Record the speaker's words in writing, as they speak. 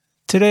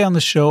Today on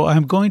the show,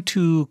 I'm going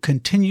to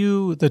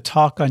continue the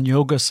talk on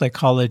yoga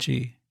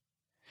psychology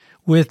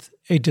with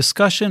a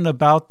discussion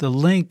about the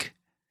link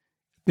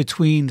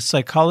between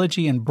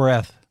psychology and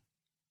breath.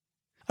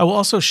 I will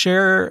also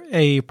share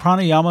a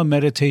pranayama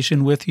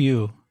meditation with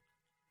you.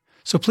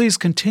 So please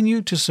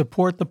continue to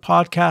support the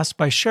podcast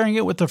by sharing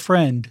it with a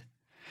friend.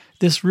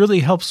 This really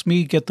helps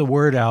me get the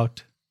word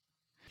out.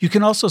 You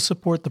can also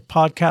support the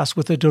podcast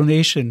with a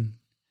donation.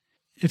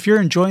 If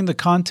you're enjoying the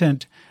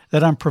content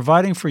that I'm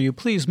providing for you,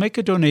 please make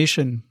a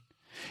donation.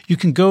 You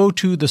can go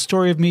to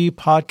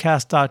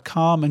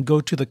thestoryofmepodcast.com and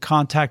go to the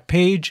contact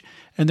page,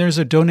 and there's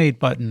a donate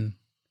button.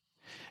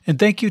 And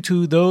thank you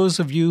to those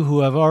of you who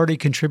have already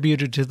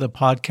contributed to the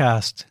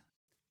podcast.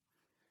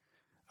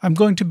 I'm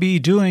going to be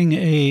doing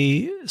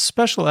a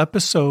special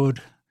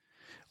episode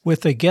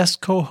with a guest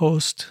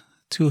co-host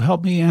to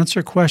help me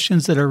answer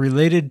questions that are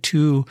related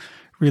to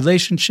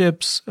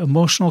relationships,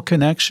 emotional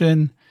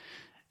connection,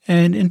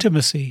 and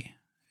intimacy.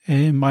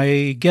 And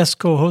my guest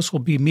co-host will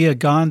be Mia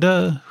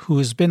Ganda, who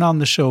has been on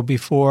the show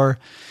before.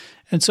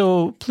 And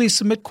so please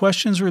submit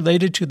questions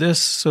related to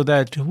this so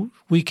that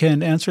we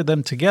can answer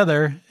them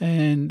together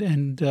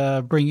and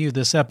bring you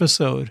this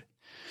episode.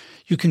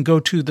 You can go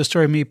to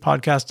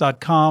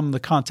thestoryofmepodcast.com, the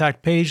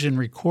contact page, and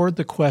record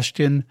the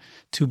question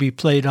to be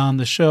played on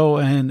the show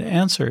and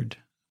answered.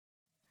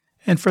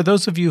 And for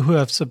those of you who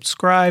have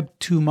subscribed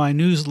to my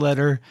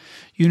newsletter,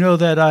 you know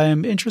that I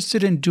am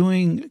interested in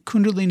doing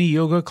Kundalini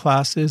Yoga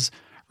classes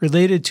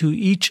related to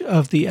each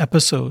of the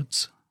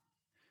episodes.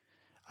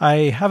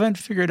 I haven't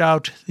figured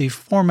out the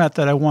format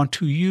that I want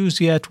to use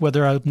yet,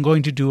 whether I'm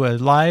going to do a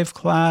live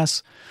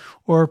class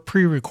or a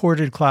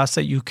pre-recorded class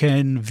that you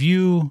can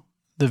view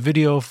the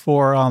video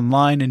for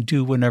online and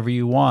do whenever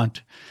you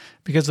want.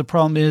 Because the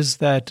problem is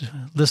that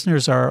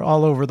listeners are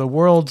all over the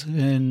world,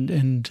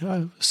 and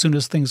as soon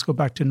as things go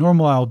back to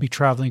normal, I'll be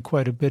traveling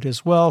quite a bit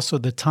as well. So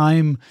the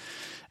time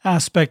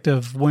aspect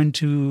of when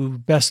to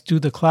best do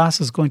the class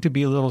is going to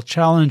be a little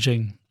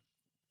challenging.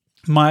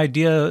 My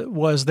idea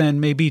was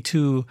then maybe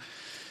to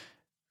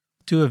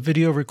do a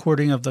video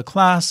recording of the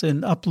class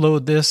and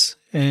upload this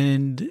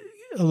and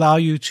allow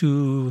you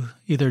to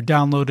either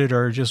download it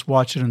or just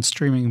watch it in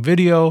streaming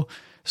video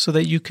so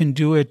that you can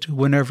do it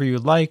whenever you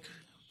like,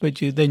 but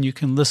then you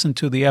can listen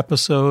to the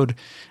episode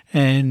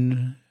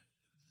and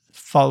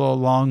follow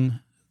along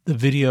the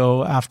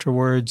video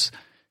afterwards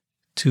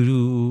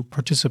to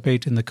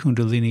participate in the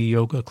Kundalini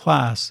Yoga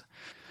class.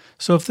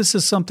 So if this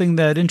is something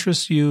that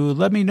interests you,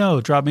 let me know.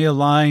 Drop me a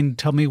line.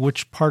 Tell me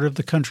which part of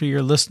the country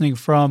you're listening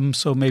from.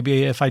 So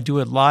maybe if I do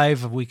it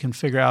live, we can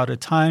figure out a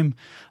time.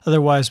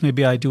 Otherwise,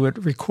 maybe I do it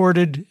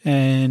recorded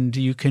and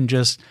you can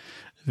just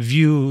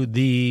view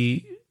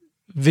the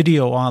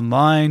video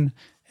online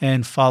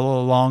and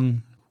follow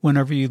along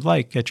whenever you'd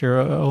like at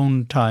your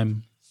own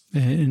time.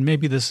 And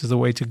maybe this is the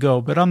way to go,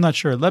 but I'm not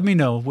sure. Let me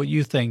know what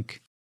you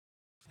think.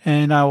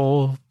 And I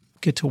will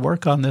get to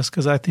work on this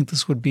because I think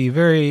this would be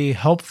very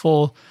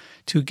helpful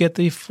to get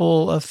the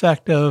full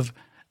effect of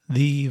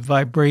the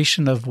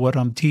vibration of what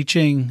I'm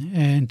teaching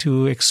and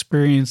to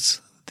experience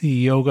the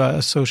yoga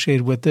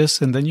associated with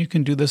this. And then you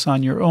can do this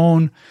on your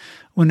own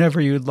whenever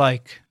you'd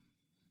like.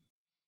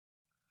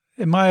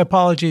 And my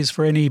apologies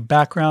for any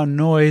background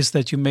noise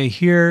that you may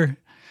hear.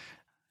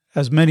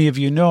 As many of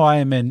you know, I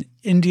am in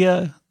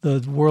India, the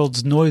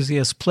world's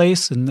noisiest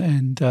place,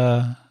 and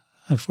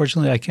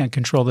unfortunately, I can't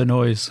control the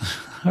noise.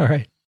 All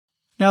right,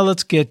 now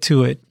let's get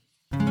to it.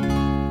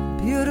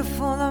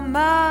 Beautiful am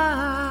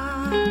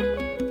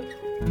I,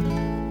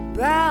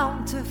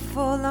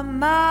 bountiful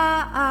am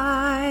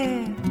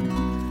I,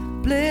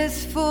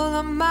 blissful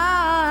am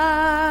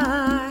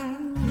I,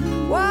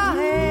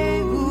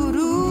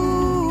 Waheguru,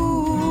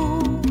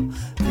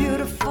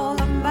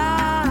 beautiful am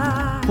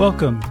I.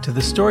 Welcome to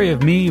The Story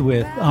of Me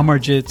with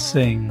Amarjit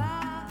Singh.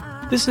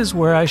 This is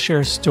where I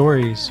share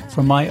stories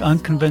from my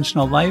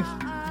unconventional life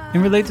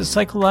and relate the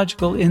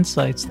psychological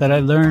insights that I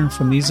learned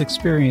from these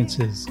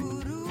experiences.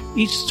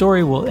 Each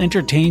story will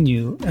entertain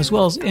you as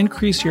well as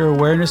increase your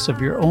awareness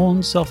of your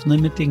own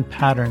self-limiting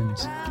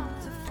patterns.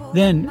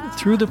 Then,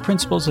 through the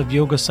principles of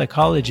yoga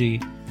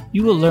psychology,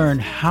 you will learn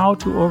how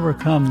to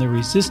overcome the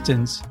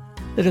resistance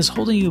that is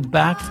holding you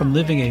back from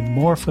living a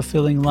more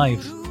fulfilling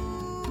life.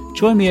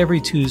 Join me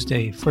every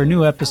Tuesday for a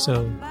new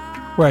episode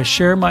where I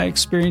share my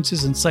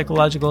experiences in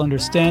psychological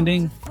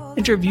understanding,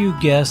 interview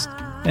guests,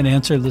 and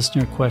answer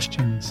listener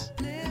questions.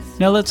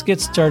 Now let's get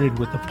started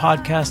with the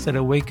podcast that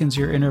awakens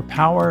your inner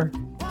power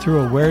through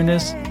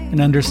awareness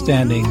and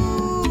understanding.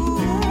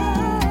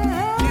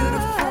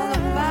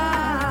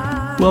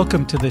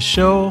 Welcome to the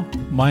show.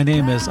 My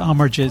name is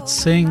Amarjit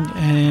Singh,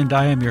 and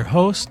I am your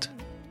host.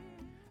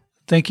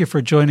 Thank you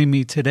for joining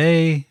me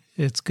today.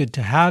 It's good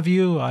to have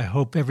you. I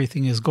hope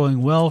everything is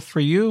going well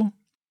for you.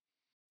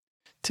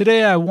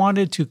 Today, I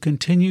wanted to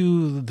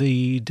continue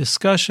the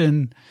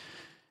discussion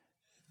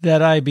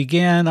that I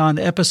began on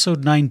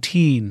episode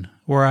 19,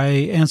 where I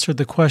answered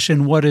the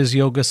question, what is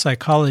yoga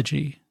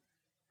psychology?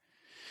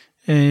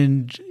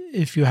 And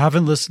if you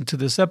haven't listened to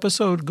this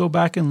episode, go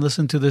back and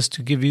listen to this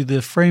to give you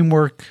the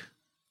framework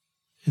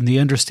in the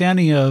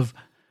understanding of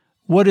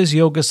what is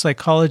yoga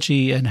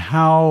psychology and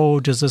how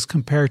does this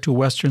compare to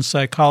Western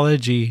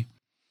psychology.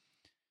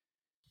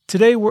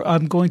 Today,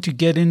 I'm going to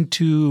get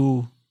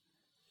into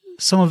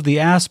some of the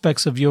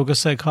aspects of yoga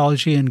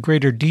psychology in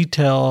greater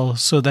detail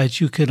so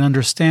that you can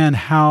understand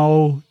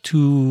how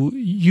to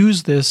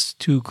use this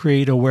to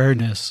create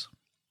awareness.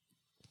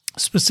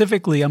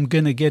 Specifically, I'm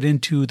going to get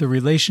into the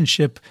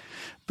relationship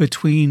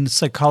between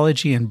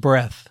psychology and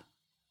breath.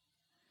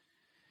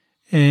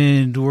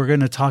 And we're going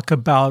to talk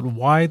about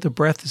why the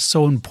breath is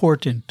so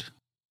important.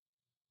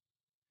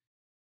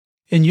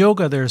 In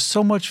yoga, there's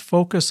so much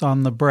focus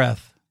on the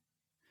breath.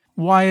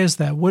 Why is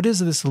that? What is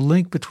this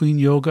link between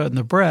yoga and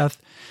the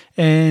breath?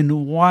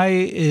 And why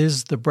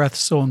is the breath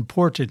so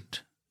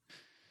important?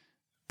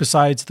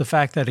 Besides the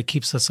fact that it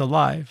keeps us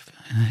alive.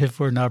 If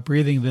we're not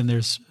breathing, then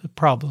there's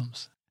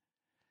problems.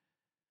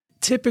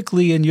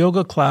 Typically in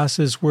yoga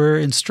classes, we're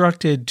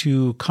instructed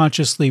to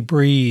consciously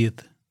breathe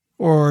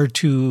or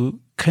to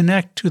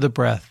connect to the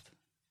breath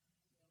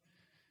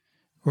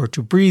or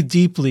to breathe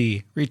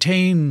deeply,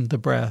 retain the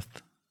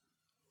breath,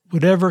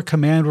 whatever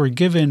command we're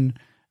given,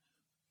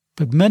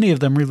 but many of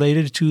them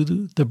related to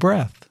the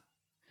breath.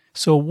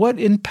 So what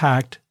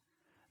impact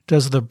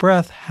does the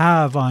breath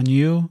have on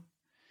you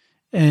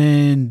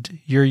and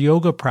your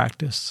yoga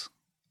practice,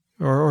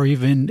 or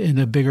even in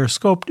a bigger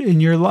scope in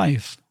your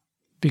life?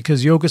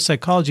 Because yoga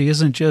psychology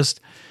isn't just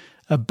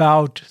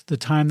about the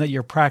time that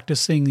you're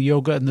practicing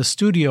yoga in the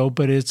studio,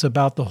 but it's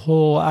about the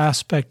whole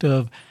aspect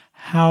of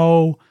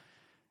how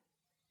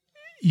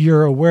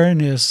your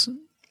awareness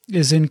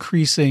is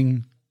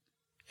increasing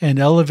and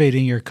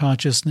elevating your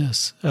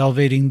consciousness,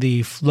 elevating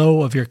the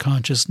flow of your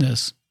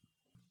consciousness.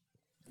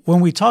 When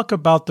we talk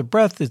about the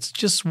breath, it's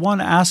just one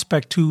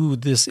aspect to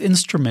this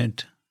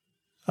instrument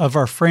of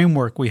our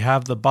framework. We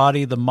have the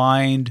body, the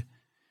mind,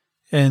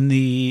 and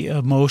the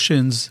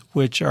emotions,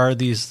 which are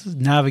these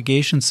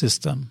navigation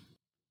system.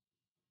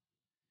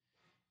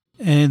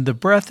 And the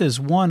breath is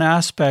one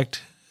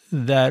aspect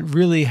that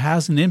really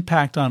has an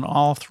impact on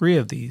all three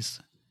of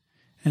these.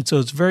 And so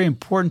it's very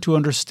important to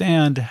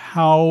understand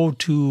how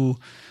to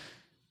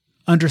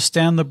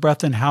understand the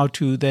breath and how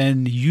to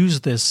then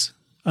use this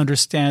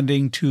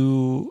understanding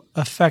to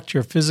affect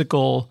your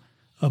physical,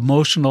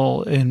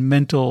 emotional, and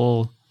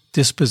mental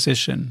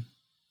disposition.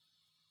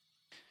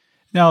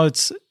 Now,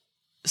 it's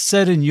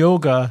said in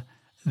yoga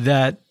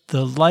that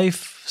the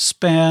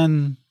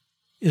lifespan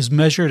is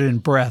measured in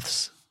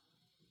breaths.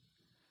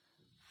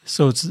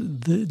 So it's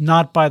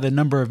not by the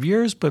number of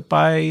years, but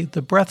by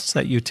the breaths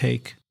that you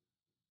take.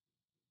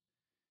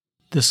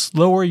 The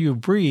slower you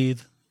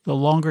breathe, the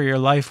longer your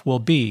life will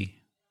be.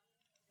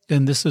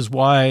 And this is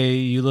why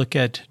you look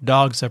at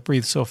dogs that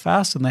breathe so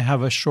fast and they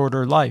have a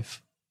shorter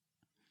life.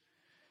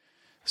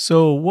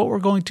 So what we're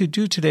going to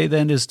do today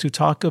then is to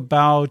talk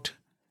about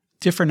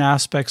different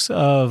aspects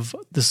of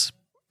this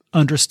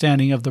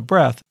understanding of the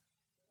breath.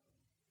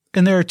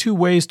 And there are two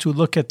ways to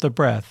look at the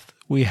breath.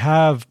 We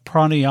have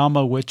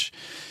pranayama, which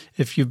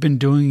if you've been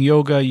doing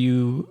yoga,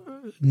 you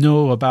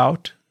know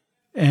about.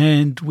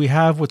 And we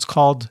have what's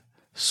called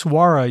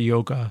swara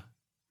yoga.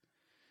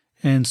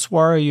 And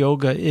swara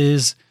yoga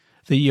is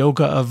the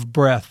yoga of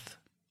breath.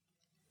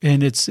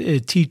 And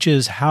it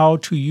teaches how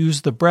to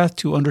use the breath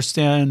to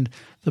understand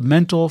the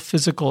mental,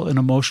 physical, and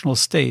emotional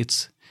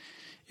states.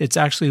 It's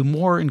actually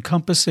more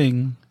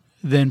encompassing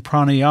than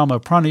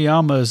pranayama.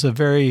 Pranayama is a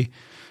very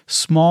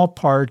small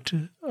part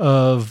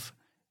of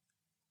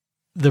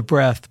the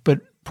breath, but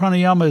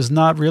pranayama is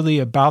not really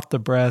about the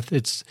breath.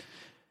 It's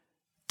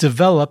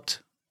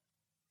developed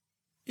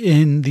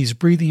in these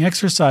breathing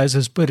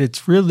exercises, but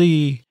it's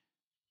really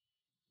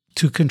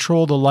to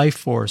control the life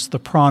force, the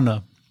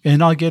prana.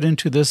 And I'll get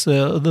into this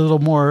a little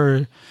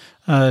more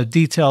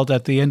detailed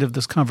at the end of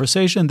this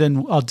conversation.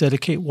 Then I'll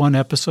dedicate one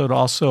episode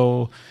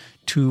also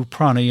to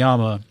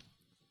pranayama.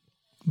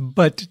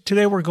 But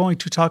today we're going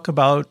to talk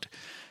about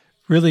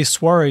really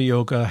swara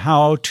yoga,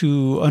 how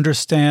to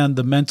understand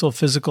the mental,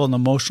 physical, and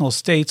emotional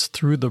states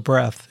through the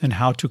breath and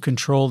how to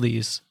control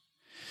these.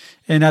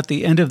 And at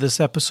the end of this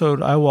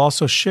episode, I will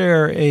also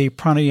share a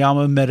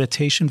pranayama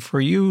meditation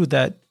for you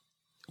that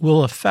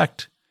will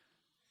affect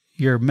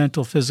your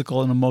mental,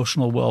 physical, and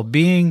emotional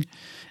well-being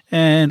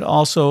and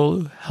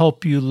also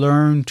help you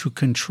learn to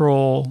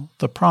control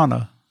the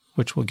prana,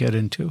 which we'll get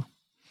into.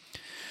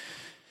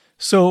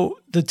 So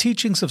the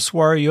teachings of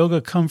swara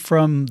yoga come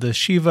from the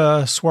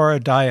Shiva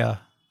Swaradhaya,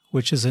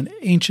 which is an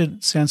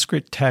ancient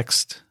Sanskrit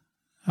text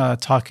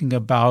talking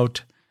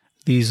about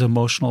these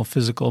emotional,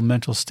 physical,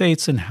 mental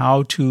states and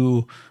how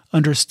to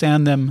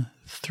understand them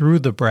through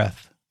the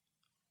breath.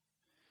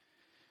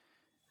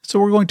 So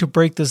we're going to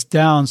break this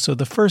down. So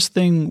the first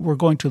thing we're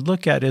going to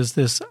look at is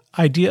this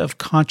idea of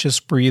conscious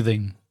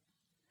breathing.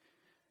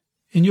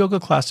 In yoga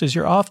classes,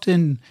 you're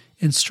often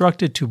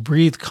instructed to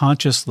breathe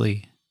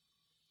consciously.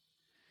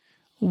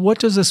 What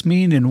does this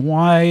mean and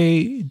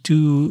why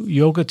do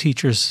yoga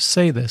teachers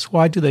say this?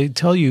 Why do they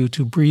tell you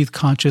to breathe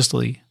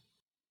consciously?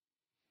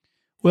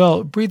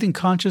 Well, breathing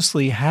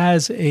consciously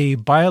has a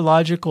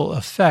biological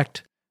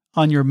effect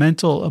on your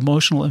mental,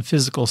 emotional, and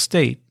physical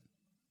state.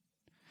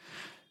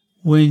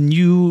 When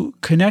you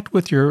connect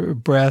with your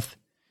breath,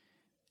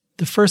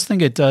 the first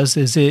thing it does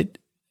is it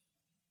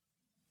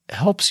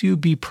helps you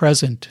be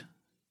present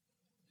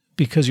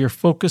because you're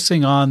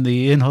focusing on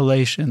the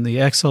inhalation,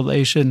 the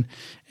exhalation,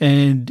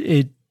 and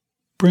it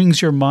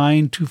brings your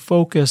mind to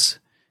focus,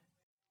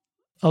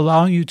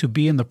 allowing you to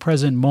be in the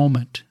present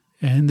moment.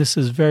 And this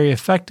is very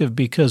effective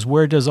because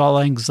where does all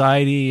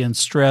anxiety and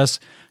stress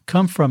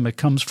come from? It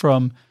comes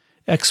from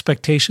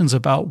expectations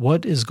about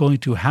what is going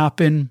to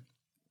happen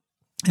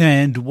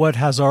and what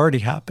has already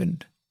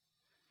happened.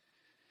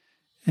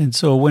 And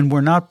so when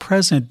we're not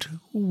present,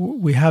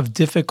 we have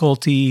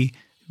difficulty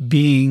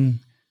being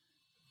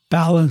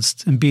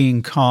balanced and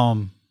being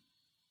calm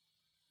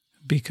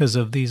because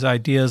of these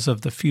ideas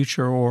of the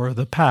future or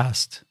the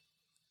past.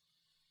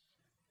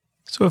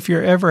 So if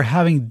you're ever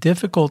having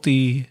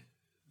difficulty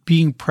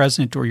being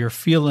present, or you're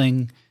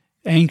feeling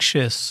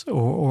anxious,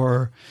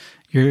 or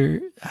you're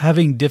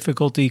having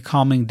difficulty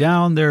calming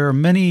down, there are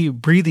many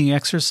breathing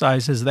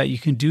exercises that you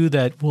can do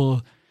that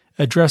will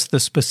address the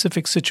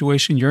specific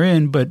situation you're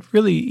in, but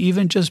really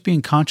even just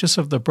being conscious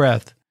of the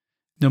breath,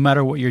 no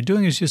matter what you're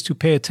doing, is just to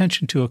pay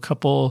attention to a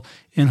couple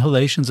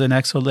inhalations and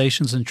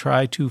exhalations and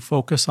try to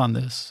focus on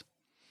this.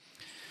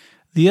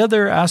 The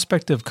other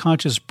aspect of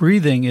conscious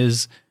breathing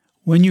is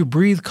when you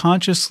breathe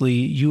consciously,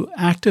 you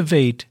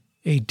activate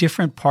a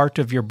different part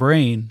of your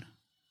brain.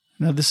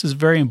 Now, this is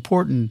very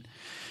important.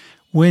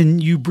 When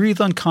you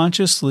breathe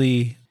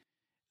unconsciously,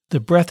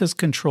 the breath is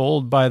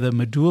controlled by the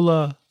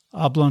medulla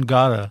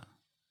oblongata.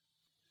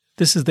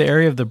 This is the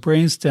area of the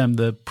brainstem,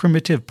 the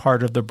primitive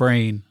part of the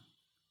brain.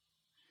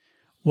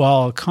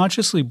 While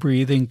consciously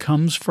breathing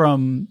comes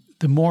from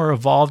the more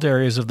evolved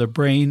areas of the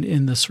brain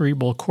in the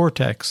cerebral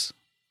cortex.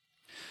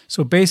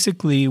 So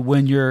basically,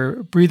 when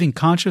you're breathing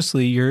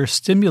consciously, you're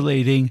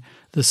stimulating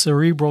the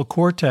cerebral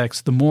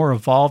cortex, the more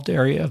evolved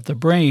area of the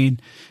brain,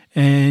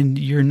 and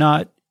you're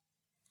not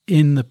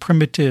in the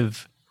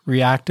primitive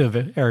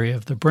reactive area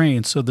of the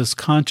brain. So this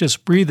conscious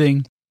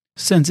breathing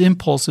sends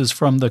impulses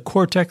from the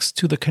cortex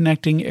to the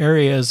connecting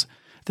areas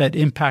that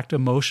impact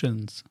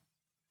emotions.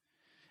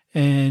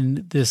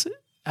 And this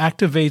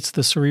activates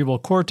the cerebral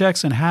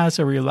cortex and has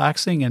a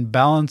relaxing and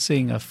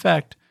balancing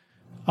effect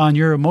on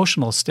your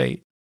emotional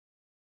state.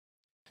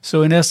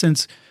 So in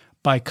essence,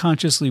 by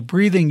consciously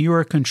breathing, you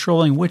are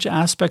controlling which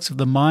aspects of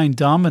the mind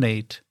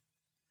dominate,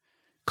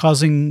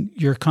 causing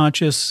your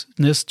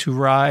consciousness to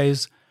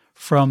rise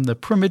from the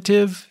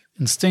primitive,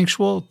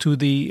 instinctual, to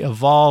the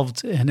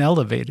evolved and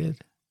elevated.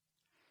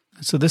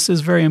 So this is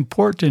very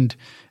important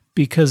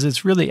because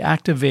it's really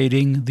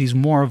activating these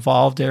more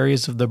evolved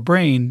areas of the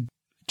brain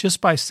just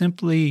by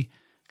simply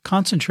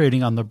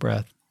concentrating on the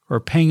breath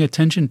or paying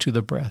attention to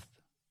the breath.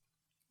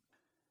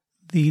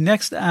 The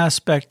next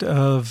aspect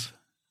of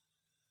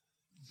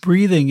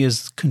breathing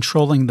is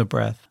controlling the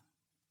breath.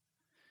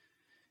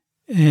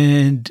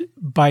 And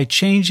by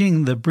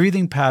changing the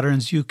breathing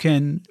patterns, you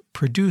can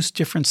produce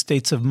different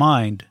states of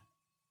mind.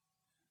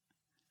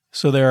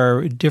 So there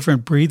are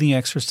different breathing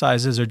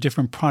exercises or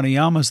different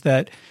pranayamas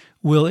that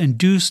will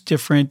induce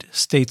different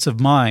states of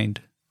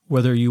mind.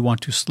 Whether you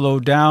want to slow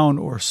down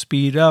or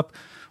speed up,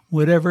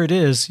 whatever it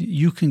is,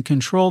 you can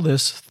control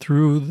this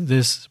through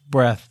this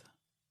breath.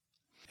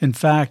 In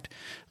fact,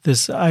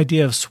 this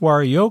idea of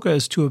Swara Yoga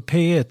is to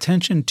pay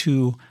attention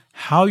to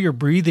how your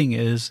breathing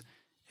is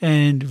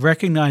and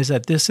recognize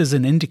that this is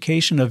an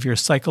indication of your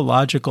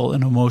psychological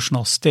and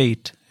emotional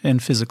state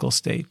and physical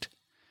state.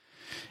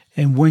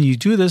 And when you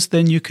do this,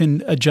 then you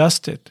can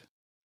adjust it.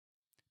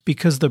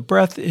 Because the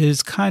breath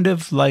is kind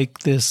of like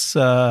this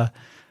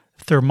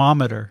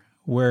thermometer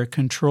where it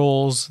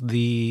controls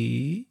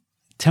the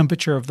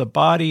temperature of the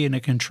body and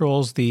it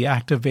controls the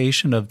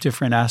activation of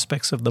different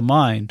aspects of the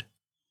mind.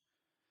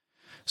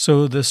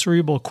 So the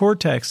cerebral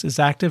cortex is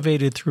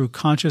activated through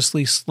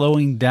consciously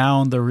slowing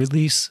down the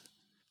release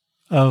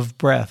of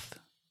breath.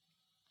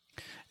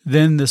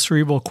 Then the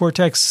cerebral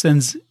cortex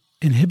sends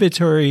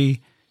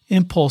inhibitory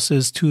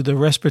impulses to the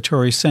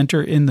respiratory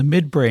center in the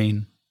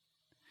midbrain.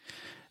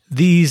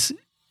 These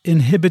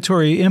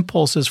inhibitory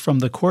impulses from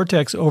the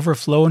cortex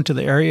overflow into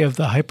the area of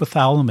the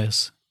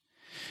hypothalamus,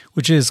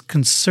 which is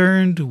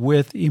concerned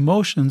with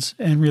emotions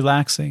and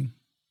relaxing.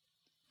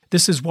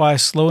 This is why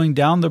slowing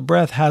down the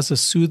breath has a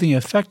soothing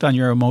effect on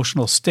your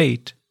emotional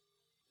state.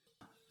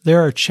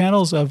 There are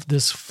channels of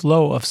this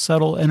flow of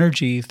subtle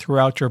energy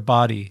throughout your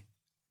body.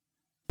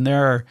 And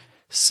there are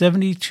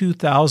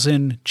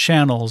 72,000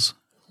 channels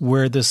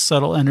where this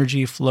subtle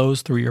energy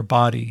flows through your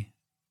body.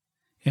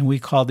 And we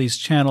call these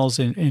channels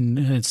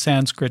in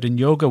Sanskrit and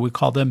yoga, we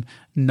call them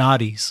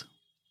nadis.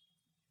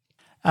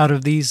 Out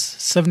of these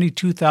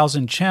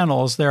 72,000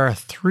 channels, there are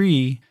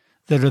 3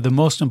 that are the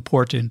most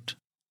important.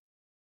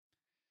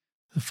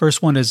 The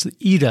first one is the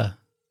Ida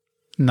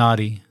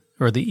nadi,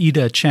 or the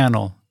Ida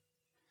channel.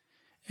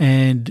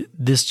 And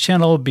this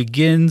channel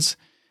begins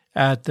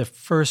at the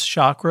first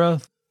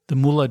chakra, the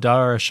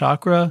Muladhara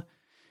chakra,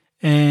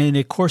 and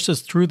it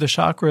courses through the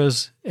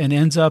chakras and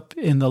ends up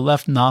in the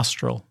left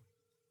nostril.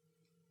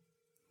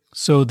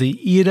 So the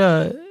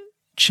Ida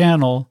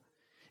channel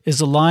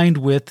is aligned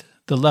with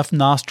the left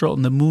nostril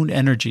and the moon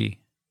energy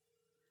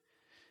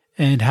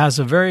and has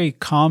a very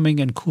calming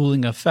and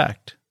cooling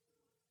effect.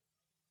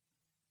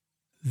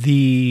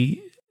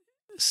 The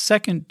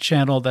second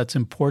channel that's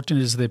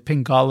important is the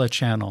Pingala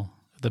channel,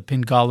 the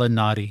Pingala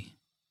Nadi.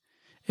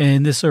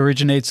 And this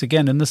originates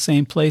again in the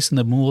same place in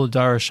the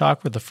Muladhara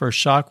chakra, the first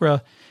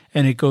chakra,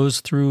 and it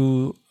goes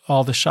through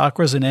all the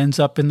chakras and ends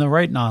up in the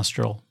right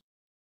nostril.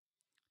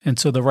 And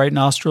so the right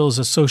nostril is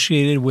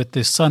associated with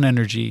the sun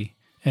energy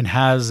and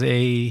has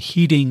a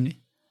heating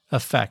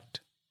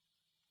effect.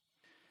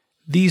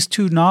 These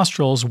two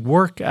nostrils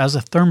work as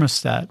a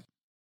thermostat.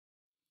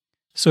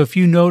 So if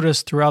you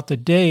notice throughout the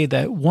day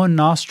that one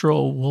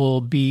nostril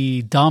will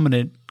be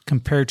dominant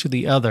compared to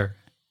the other,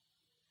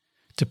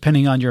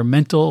 depending on your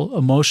mental,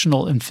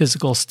 emotional, and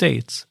physical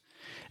states.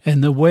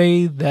 And the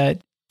way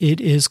that it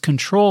is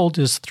controlled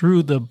is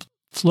through the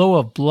flow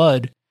of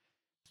blood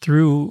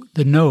through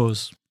the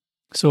nose.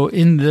 So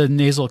in the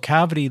nasal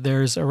cavity,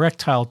 there's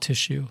erectile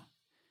tissue,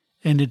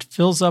 and it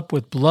fills up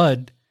with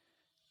blood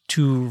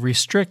to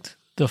restrict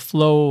the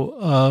flow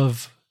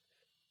of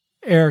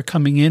air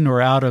coming in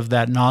or out of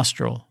that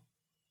nostril.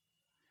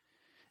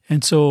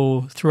 And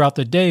so throughout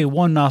the day,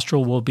 one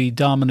nostril will be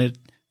dominant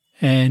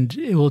and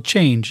it will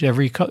change.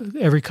 Every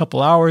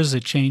couple hours,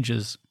 it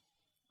changes.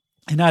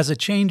 And as it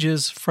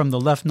changes from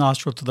the left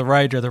nostril to the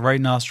right or the right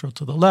nostril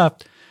to the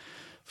left,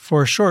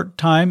 for a short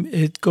time,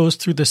 it goes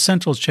through the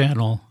central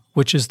channel,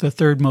 which is the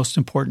third most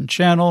important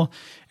channel.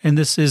 And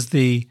this is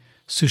the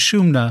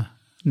Sushumna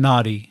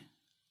Nadi.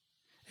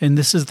 And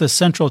this is the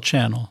central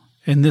channel.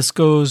 And this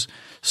goes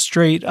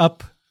straight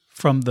up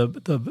from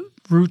the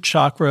root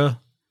chakra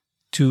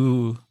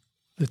to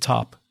the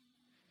top.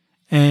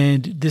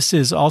 And this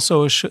is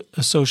also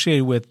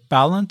associated with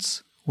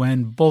balance.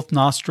 When both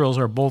nostrils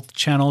or both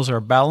channels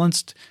are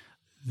balanced,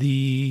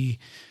 the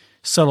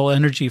subtle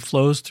energy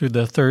flows through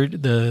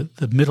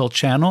the middle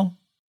channel.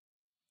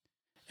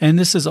 And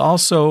this is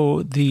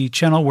also the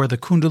channel where the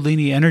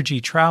Kundalini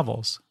energy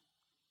travels.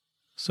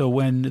 So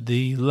when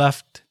the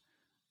left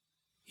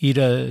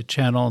Ida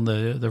channel and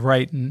the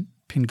right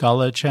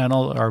Pingala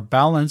channel are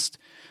balanced,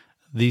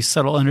 the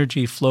subtle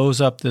energy flows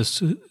up the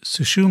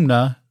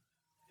Sushumna,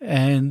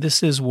 and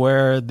this is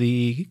where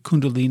the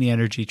Kundalini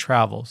energy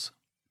travels.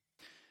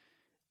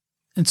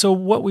 And so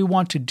what we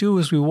want to do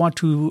is we want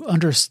to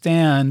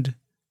understand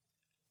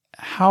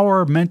how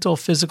our mental,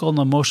 physical, and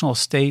emotional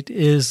state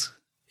is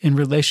in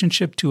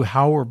relationship to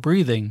how we're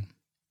breathing.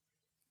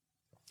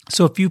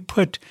 So if you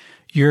put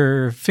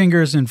your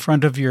fingers in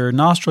front of your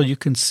nostril, you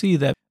can see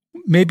that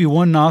maybe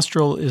one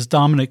nostril is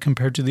dominant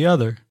compared to the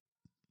other.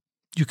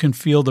 You can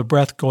feel the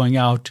breath going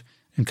out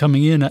and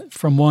coming in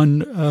from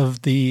one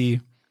of the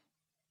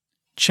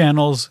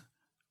channels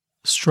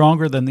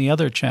stronger than the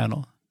other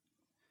channel.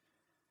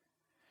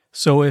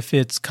 So if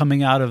it's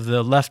coming out of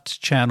the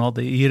left channel,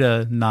 the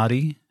Ida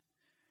Nadi,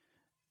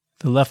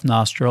 the left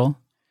nostril,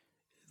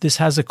 this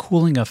has a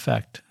cooling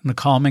effect and a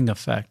calming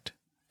effect.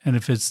 And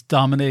if it's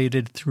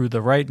dominated through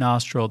the right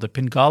nostril, the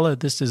Pingala,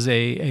 this is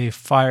a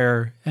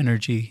fire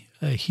energy,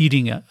 a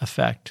heating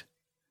effect.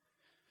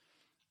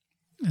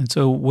 And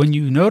so when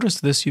you notice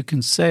this, you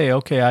can say,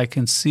 okay, I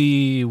can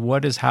see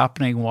what is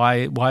happening,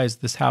 why is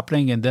this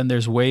happening? And then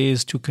there's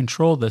ways to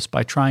control this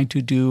by trying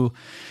to do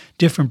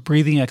different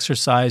breathing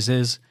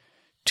exercises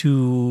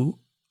to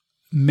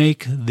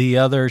make the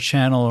other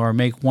channel or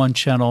make one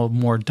channel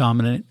more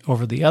dominant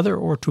over the other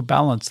or to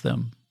balance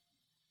them.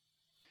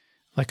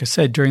 Like I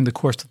said, during the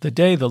course of the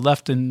day, the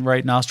left and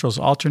right nostrils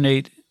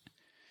alternate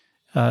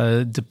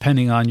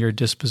depending on your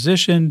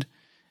disposition,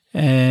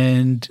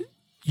 and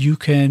you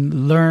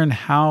can learn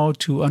how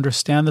to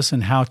understand this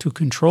and how to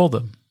control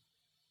them.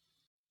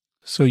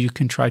 So you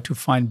can try to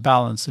find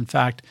balance. In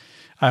fact,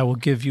 I will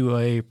give you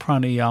a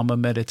pranayama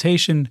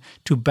meditation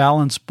to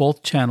balance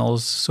both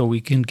channels so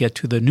we can get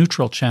to the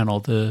neutral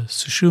channel, the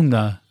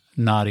Sushumna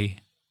Nadi.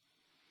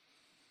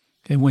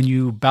 And when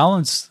you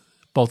balance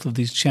both of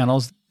these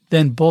channels,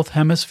 then both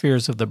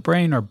hemispheres of the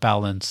brain are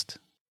balanced.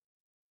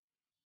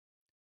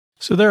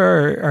 So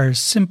there are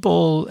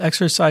simple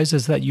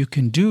exercises that you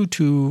can do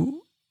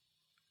to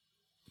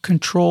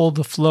control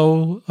the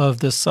flow of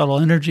this subtle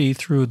energy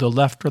through the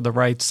left or the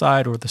right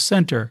side or the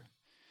center.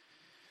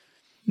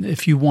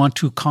 If you want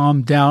to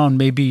calm down,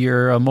 maybe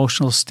your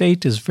emotional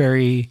state is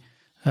very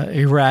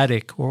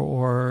erratic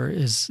or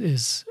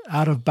is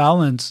out of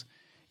balance,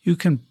 you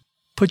can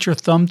put your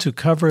thumb to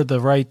cover the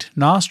right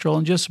nostril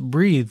and just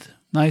breathe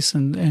nice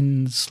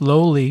and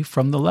slowly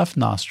from the left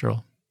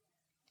nostril.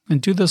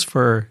 And do this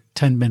for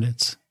 10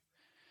 minutes.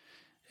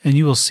 And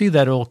you will see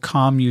that it will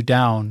calm you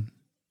down.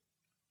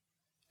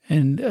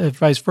 And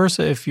vice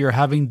versa, if you're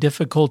having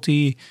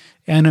difficulty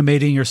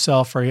animating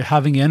yourself or you're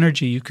having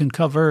energy, you can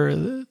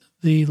cover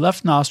the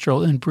left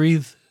nostril and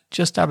breathe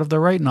just out of the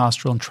right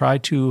nostril and try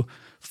to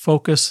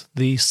focus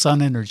the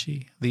sun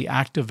energy, the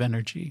active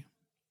energy.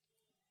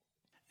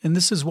 And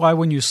this is why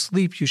when you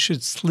sleep, you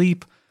should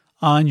sleep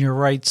on your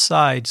right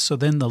side, so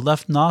then the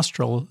left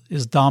nostril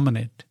is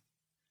dominant.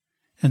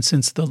 And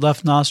since the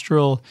left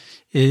nostril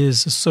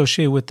is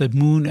associated with the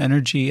moon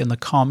energy and the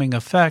calming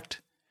effect,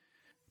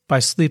 by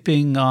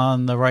sleeping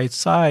on the right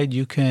side,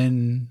 you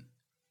can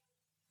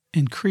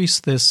increase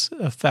this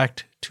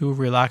effect to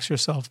relax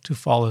yourself to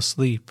fall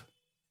asleep.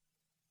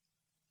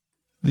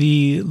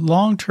 The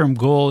long-term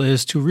goal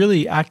is to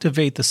really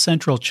activate the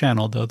central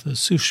channel, though, the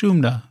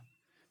Sushumna,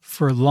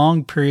 for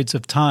long periods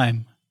of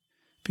time.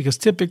 Because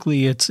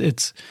typically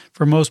it's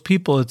for most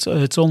people,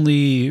 it's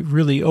only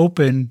really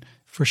open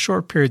for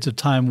short periods of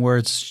time where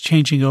it's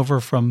changing over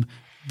from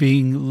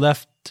being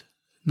left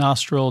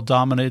nostril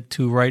dominant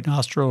to right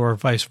nostril or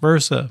vice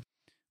versa.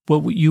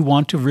 What you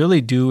want to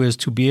really do is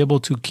to be able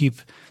to keep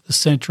the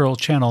central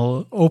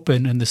channel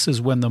open, and this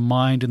is when the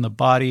mind and the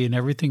body and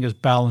everything is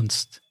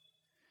balanced,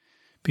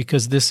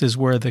 because this is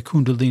where the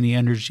Kundalini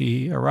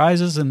energy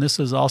arises, and this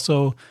is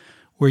also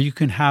where you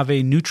can have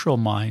a neutral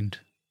mind.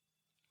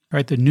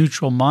 Right? The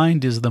neutral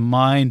mind is the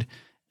mind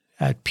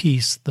at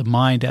peace, the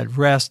mind at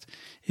rest.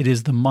 It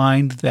is the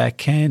mind that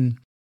can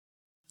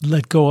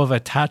let go of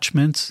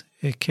attachments.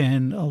 It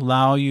can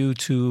allow you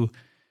to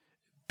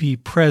be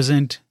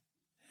present,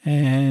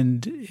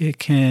 and it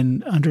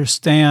can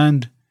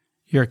understand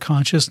your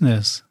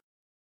consciousness.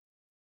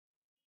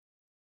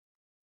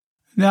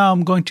 Now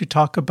I'm going to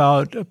talk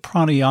about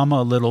pranayama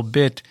a little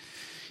bit,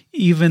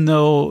 even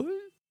though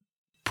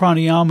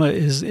pranayama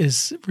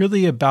is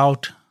really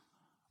about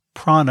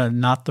prana,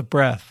 not the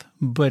breath,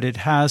 but it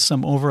has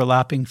some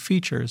overlapping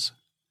features.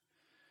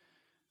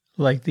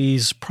 Like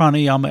these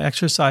pranayama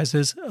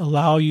exercises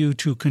allow you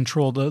to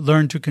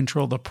learn to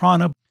control the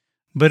prana,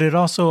 but it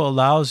also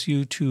allows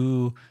you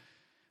to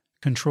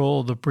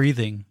control the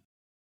breathing.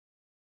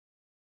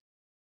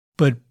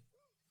 But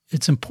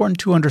it's important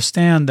to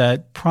understand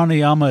that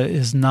pranayama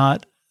is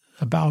not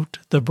about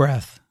the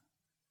breath.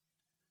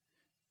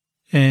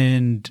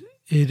 And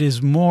it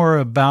is more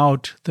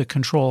about the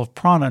control of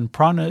prana, and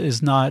prana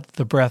is not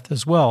the breath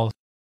as well.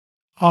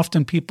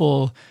 Often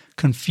people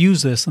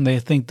confuse this and they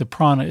think the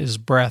prana is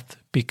breath,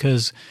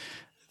 because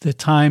the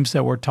times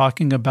that we're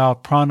talking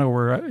about prana,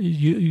 we're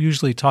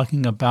usually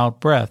talking about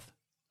breath.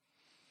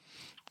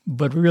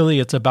 But really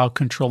it's about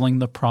controlling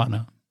the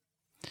prana.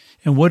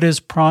 And what is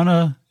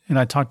prana? And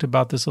I talked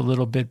about this a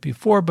little bit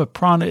before, but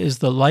prana is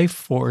the life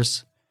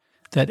force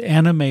that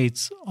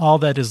animates all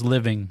that is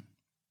living.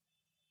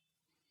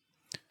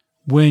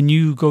 When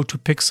you go to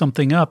pick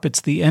something up,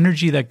 it's the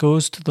energy that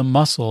goes to the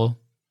muscle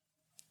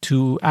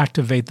to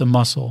activate the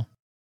muscle.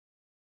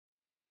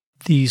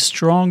 The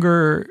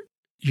stronger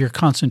your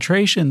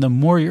concentration, the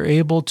more you're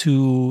able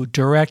to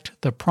direct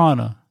the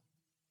prana.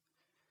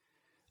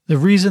 The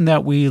reason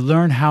that we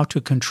learn how to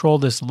control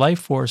this life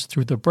force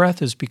through the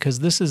breath is because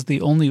this is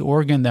the only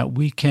organ that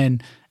we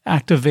can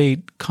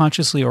activate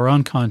consciously or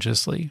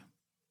unconsciously.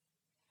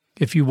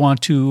 If you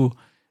want to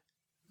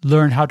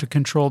learn how to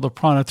control the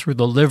prana through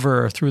the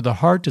liver or through the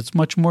heart, it's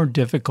much more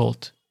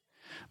difficult.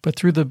 But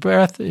through the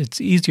breath, it's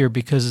easier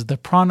because the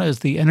prana is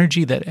the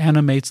energy that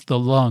animates the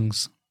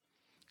lungs.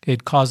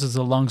 It causes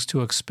the lungs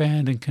to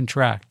expand and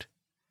contract.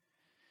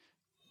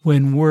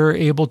 When we're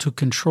able to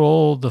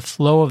control the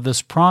flow of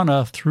this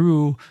prana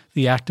through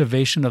the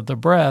activation of the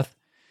breath,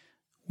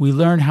 we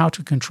learn how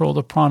to control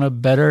the prana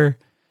better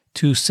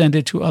to send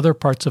it to other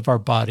parts of our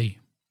body.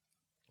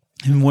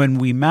 And when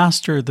we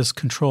master this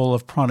control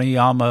of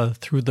pranayama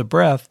through the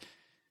breath,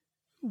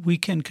 we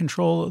can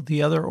control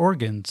the other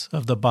organs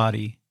of the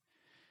body.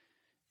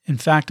 In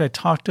fact, I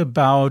talked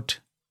about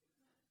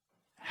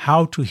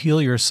how to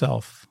heal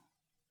yourself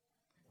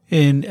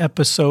in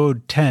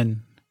episode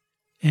 10.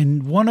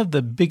 And one of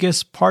the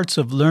biggest parts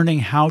of learning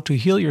how to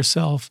heal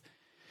yourself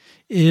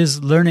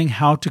is learning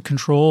how to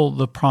control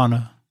the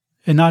prana.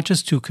 And not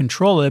just to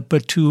control it,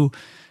 but to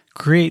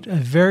create a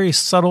very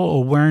subtle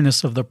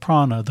awareness of the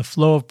prana, the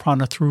flow of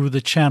prana through the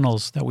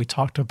channels that we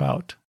talked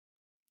about.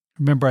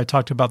 Remember, I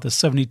talked about the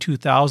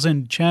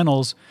 72,000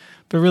 channels,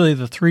 but really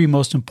the three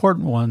most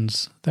important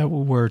ones that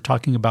we're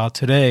talking about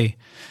today.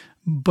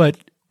 But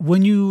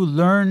when you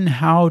learn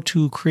how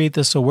to create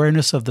this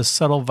awareness of the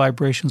subtle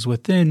vibrations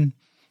within,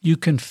 you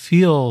can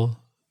feel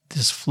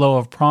this flow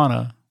of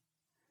prana.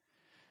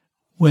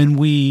 When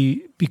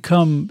we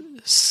become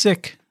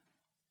sick,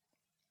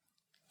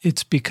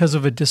 it's because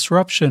of a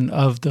disruption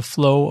of the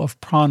flow of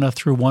prana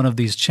through one of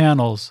these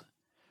channels.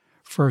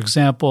 For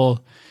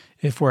example,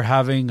 if we're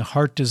having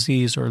heart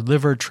disease or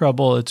liver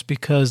trouble, it's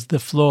because the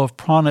flow of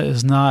prana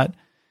is not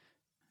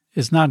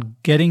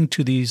getting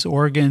to these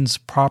organs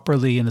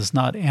properly and is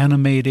not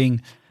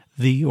animating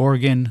the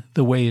organ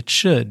the way it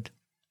should.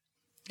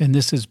 And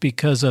this is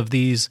because of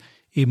these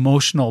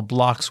emotional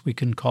blocks, we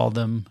can call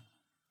them.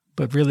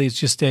 But really, it's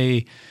just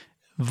a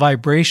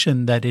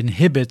vibration that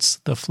inhibits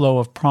the flow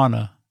of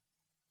prana.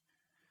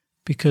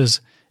 Because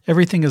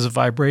everything is a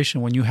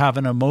vibration. When you have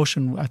an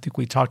emotion, I think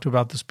we talked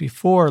about this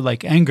before,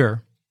 like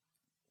anger,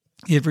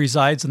 it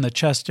resides in the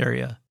chest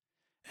area.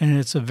 And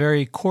it's a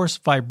very coarse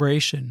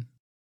vibration.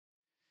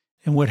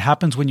 And what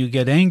happens when you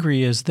get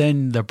angry is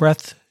then the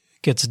breath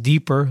gets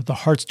deeper, the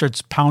heart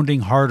starts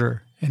pounding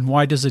harder. And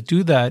why does it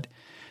do that?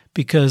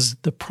 because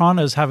the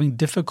prana is having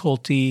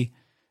difficulty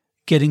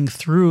getting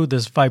through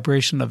this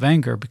vibration of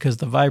anger, because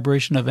the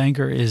vibration of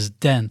anger is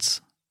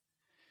dense.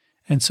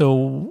 And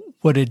so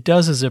what it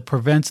does is it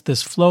prevents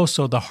this flow,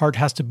 so the heart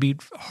has to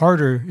beat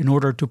harder in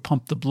order to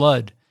pump the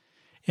blood.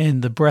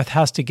 And the breath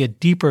has to get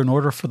deeper in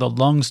order for the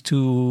lungs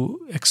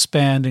to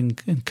expand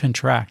and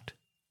contract.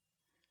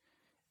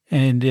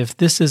 And if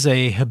this is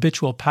a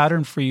habitual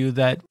pattern for you,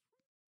 that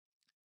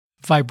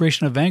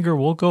vibration of anger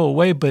will go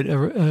away, but a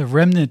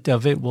remnant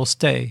of it will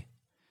stay.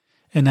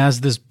 And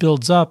as this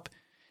builds up,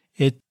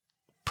 it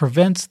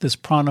prevents this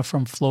prana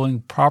from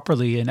flowing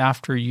properly. And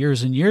after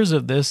years and years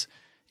of this,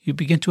 you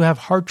begin to have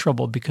heart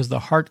trouble because the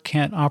heart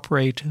can't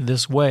operate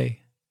this way.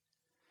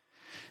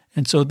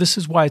 And so this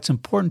is why it's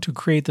important to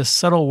create the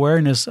subtle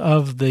awareness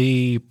of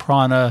the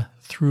prana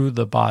through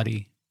the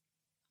body.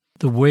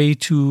 The way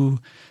to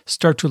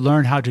start to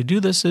learn how to do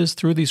this is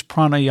through these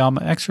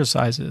pranayama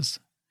exercises.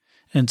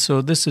 And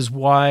so this is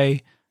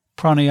why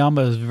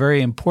pranayama is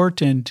very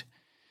important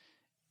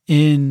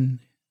in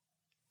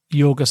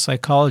yoga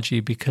psychology,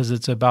 because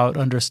it's about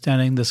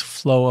understanding this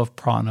flow of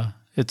prana.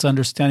 It's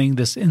understanding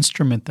this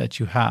instrument that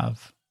you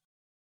have.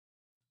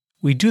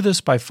 We do this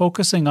by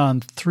focusing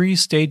on 3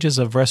 stages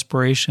of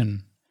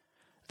respiration: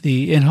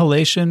 the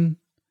inhalation,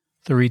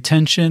 the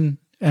retention,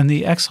 and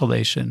the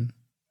exhalation.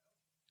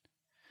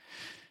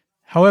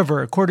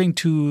 However, according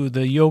to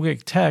the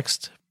yogic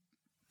text,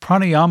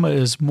 pranayama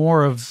is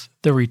more of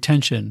the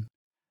retention.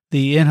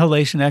 The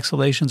inhalation,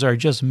 exhalations are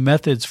just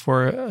methods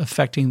for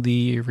affecting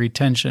the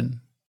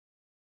retention.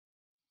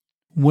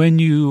 When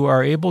you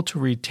are able to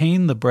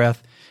retain the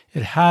breath,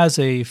 it has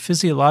a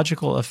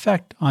physiological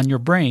effect on your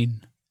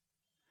brain.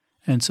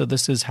 And so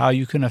this is how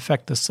you can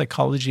affect the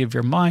psychology of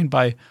your mind,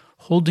 by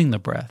holding the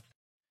breath,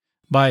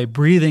 by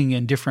breathing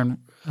in different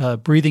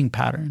breathing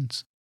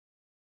patterns.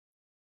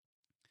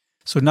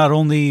 So not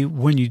only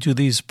when you do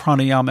these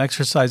pranayama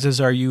exercises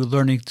are you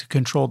learning to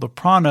control the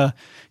prana,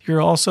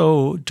 you're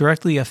also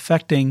directly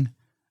affecting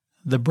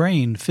the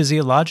brain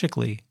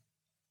physiologically.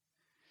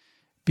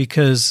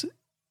 Because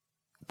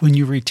when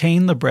you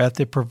retain the breath,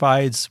 it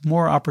provides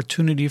more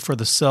opportunity for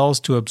the cells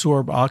to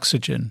absorb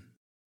oxygen.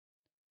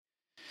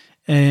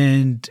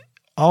 And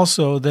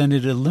also then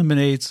it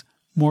eliminates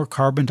more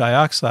carbon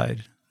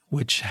dioxide,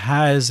 which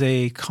has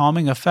a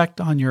calming effect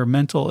on your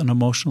mental and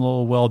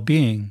emotional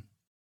well-being.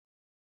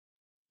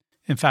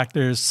 In fact,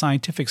 there's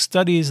scientific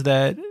studies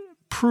that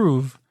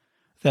prove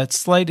that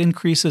slight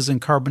increases in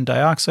carbon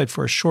dioxide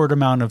for a short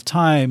amount of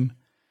time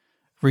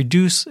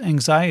reduce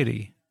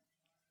anxiety.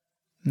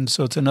 And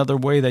so it's another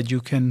way that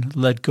you can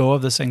let go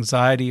of this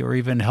anxiety, or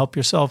even help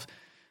yourself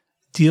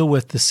deal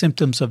with the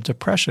symptoms of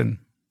depression.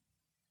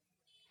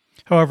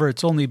 However,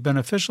 it's only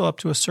beneficial up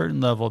to a certain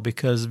level,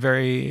 because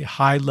very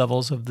high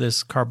levels of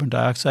this carbon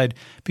dioxide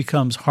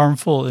becomes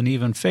harmful and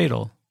even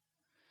fatal.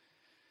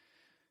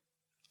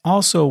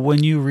 Also,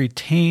 when you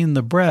retain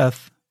the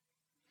breath,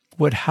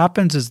 what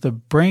happens is the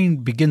brain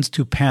begins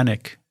to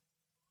panic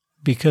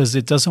because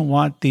it doesn't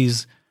want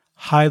these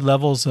high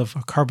levels of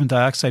carbon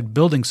dioxide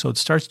building, so it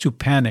starts to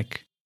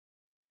panic.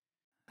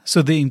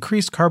 So the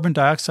increased carbon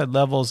dioxide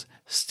levels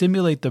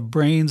stimulate the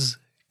brain's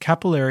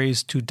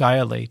capillaries to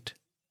dilate.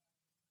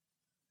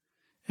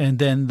 And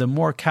then the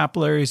more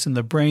capillaries in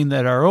the brain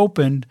that are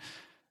opened,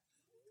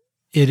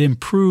 it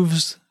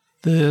improves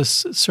the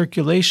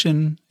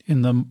circulation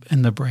in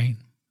the brain.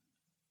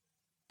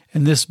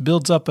 And this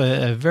builds up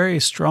a very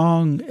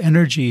strong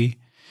energy,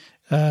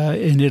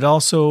 and it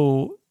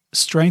also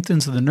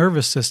strengthens the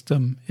nervous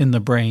system in the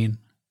brain,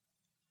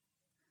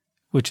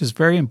 which is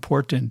very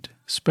important.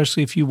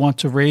 Especially if you want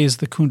to raise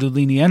the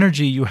Kundalini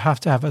energy, you have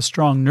to have a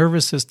strong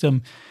nervous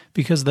system,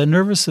 because the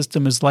nervous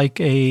system is like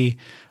a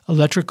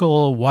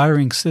electrical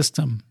wiring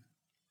system.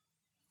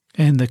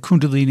 And the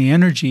Kundalini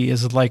energy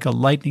is like a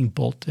lightning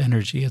bolt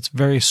energy. It's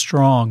very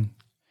strong.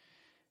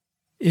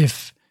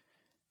 If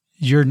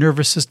your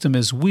nervous system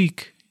is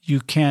weak, you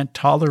can't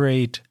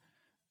tolerate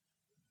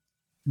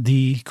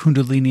the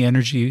Kundalini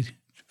energy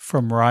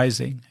from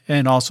rising.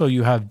 And also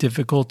you have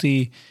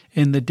difficulty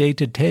in the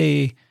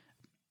day-to-day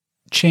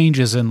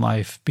changes in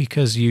life,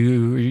 because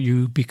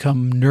you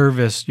become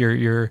nervous.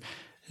 Your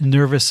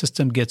nervous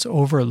system gets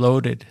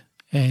overloaded,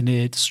 and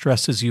it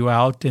stresses you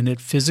out, and it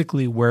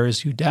physically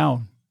wears you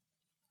down.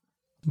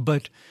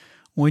 But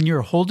when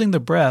you're holding the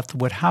breath,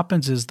 what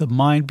happens is the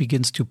mind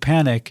begins to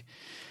panic,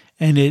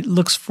 and it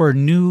looks for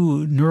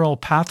new neural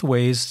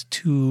pathways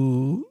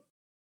to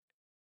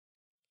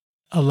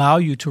allow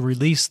you to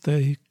release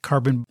the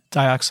carbon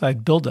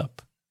dioxide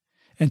buildup.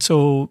 And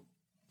so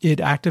it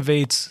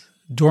activates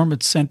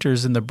dormant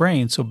centers in the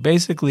brain. So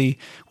basically,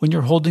 when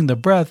you're holding the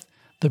breath,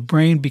 the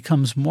brain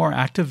becomes more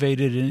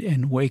activated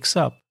and wakes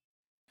up.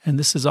 And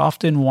this is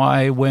often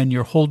why when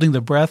you're holding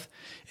the breath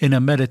in a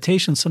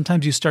meditation,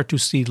 sometimes you start to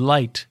see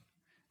light,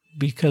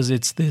 because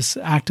it's this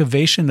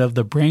activation of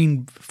the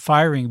brain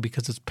firing,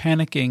 because it's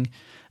panicking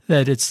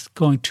that it's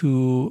going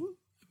to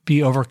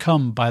be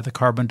overcome by the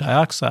carbon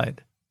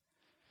dioxide.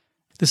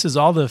 This is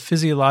all the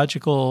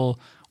physiological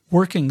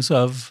workings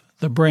of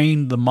the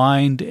brain, the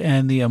mind,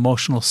 and the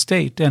emotional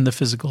state and the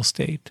physical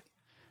state,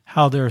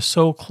 how they're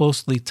so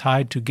closely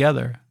tied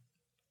together.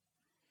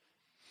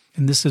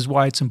 And this is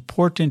why it's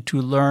important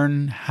to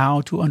learn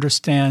how to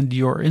understand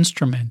your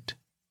instrument.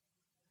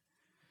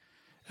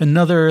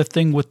 Another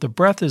thing with the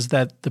breath is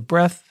that the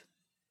breath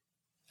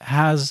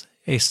has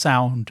a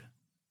sound.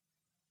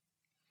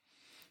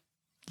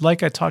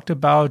 Like I talked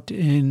about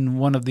in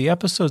one of the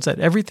episodes, that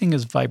everything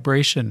is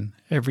vibration.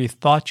 Every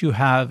thought you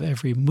have,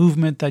 every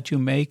movement that you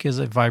make is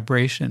a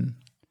vibration.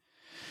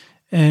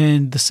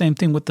 And the same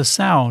thing with the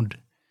sound.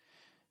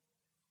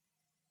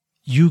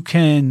 You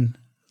can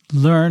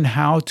learn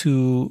how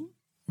to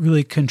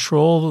really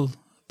control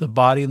the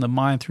body and the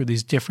mind through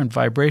these different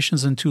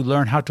vibrations, and to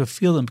learn how to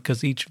feel them,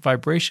 because each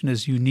vibration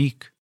is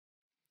unique.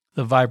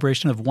 The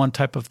vibration of one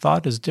type of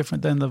thought is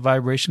different than the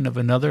vibration of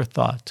another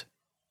thought.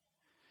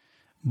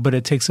 But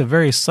it takes a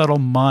very subtle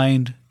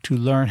mind to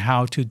learn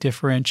how to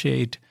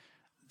differentiate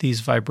these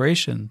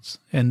vibrations.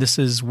 And this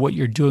is what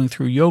you're doing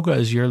through yoga,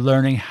 is you're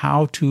learning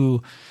how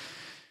to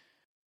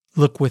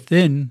look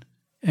within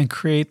and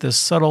create this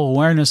subtle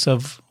awareness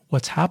of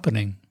what's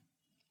happening.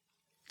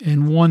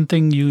 And one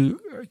thing you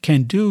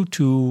can do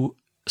to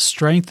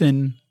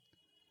strengthen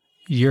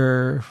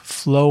your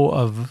flow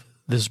of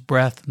this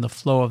breath and the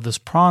flow of this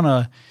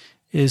prana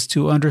is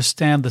to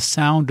understand the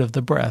sound of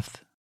the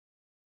breath.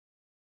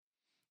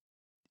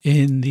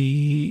 In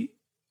the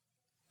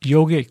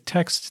yogic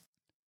text,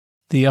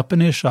 the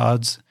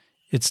Upanishads,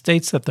 it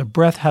states that the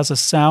breath has a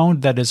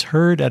sound that is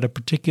heard at a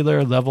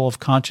particular level of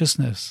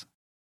consciousness.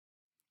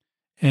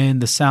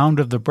 And the sound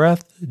of the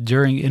breath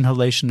during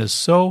inhalation is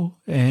so,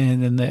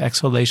 and in the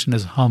exhalation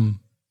is hum.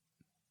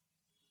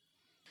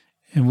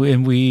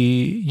 And we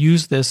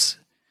use this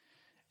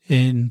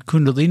in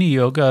Kundalini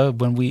Yoga.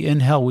 When we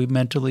inhale, we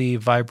mentally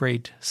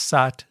vibrate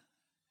Sat,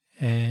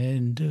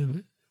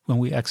 and when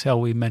we exhale,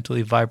 we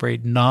mentally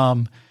vibrate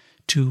Nam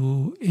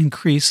to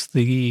increase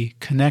the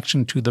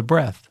connection to the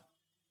breath.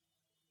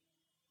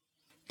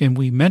 And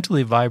we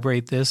mentally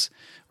vibrate this,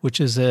 which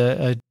is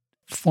a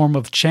form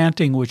of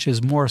chanting which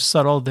is more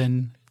subtle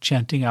than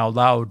chanting out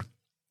loud,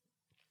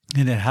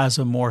 and it has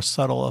a more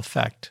subtle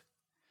effect.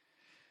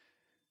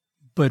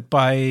 But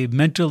by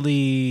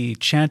mentally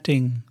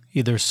chanting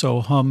either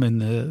Soham in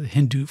the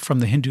Hindu,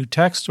 from the Hindu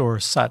text, or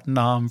Sat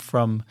Nam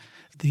from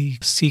the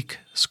Sikh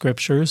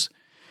scriptures,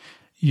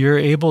 you're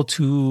able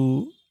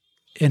to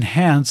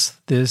enhance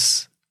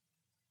this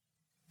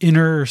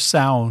inner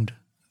sound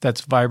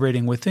that's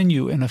vibrating within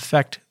you and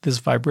affect this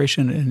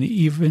vibration in an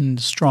even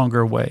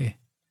stronger way.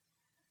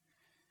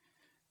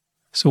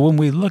 So when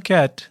we look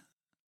at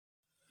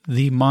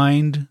the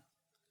mind,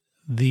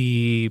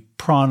 the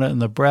prana, and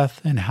the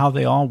breath, and how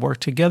they all work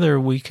together,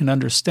 we can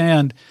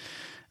understand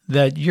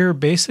that you're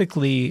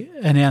basically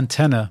an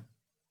antenna.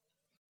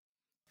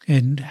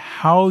 And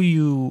how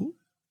you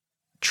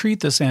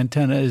treat this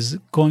antenna is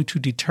going to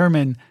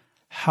determine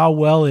how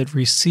well it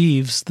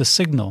receives the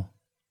signal.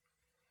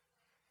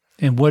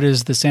 And what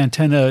is this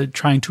antenna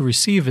trying to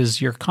receive is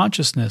your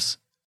consciousness.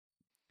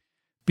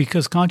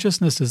 Because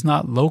consciousness is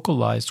not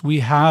localized.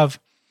 We have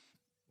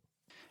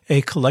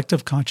a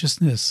collective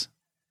consciousness.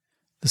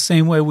 The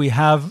same way we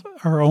have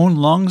our own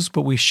lungs,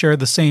 but we share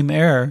the same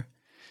air.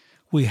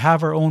 We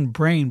have our own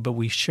brain, but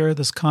we share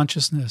this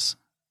consciousness.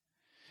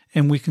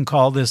 And we can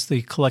call this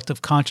the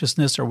collective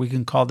consciousness, or we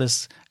can call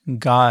this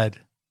God,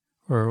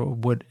 or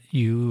what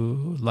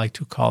you like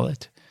to call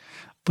it.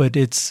 But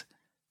it's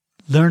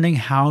learning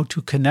how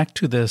to connect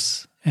to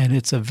this, and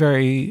it's a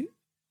very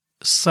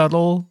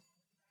subtle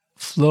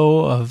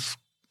flow of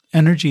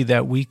energy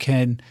that we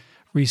can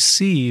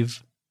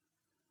receive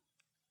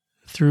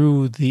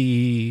through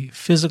the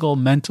physical,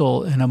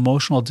 mental, and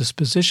emotional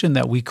disposition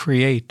that we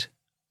create.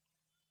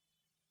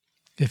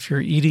 If you're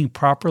eating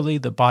properly,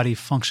 the body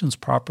functions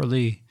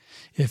properly.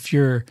 If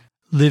you're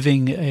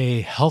living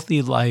a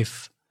healthy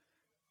life,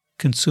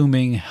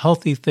 consuming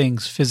healthy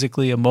things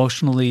physically,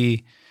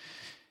 emotionally,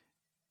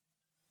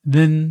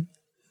 then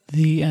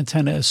the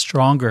antenna is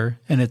stronger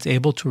and it's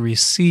able to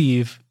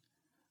receive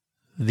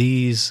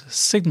these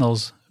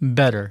signals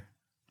better,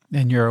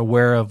 and you're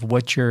aware of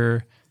what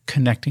you're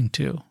connecting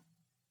to.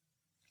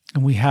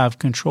 And we have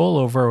control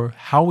over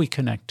how we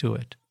connect to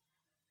it.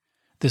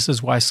 This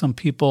is why some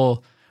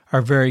people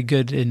are very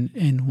good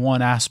in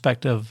one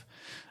aspect of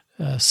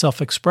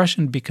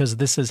self-expression, because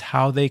this is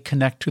how they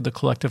connect to the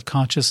collective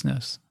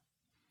consciousness.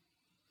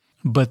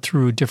 But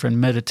through different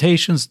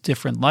meditations,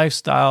 different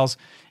lifestyles,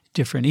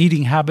 different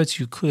eating habits,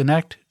 you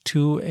connect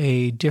to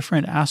a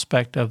different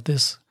aspect of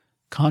this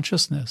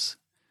consciousness.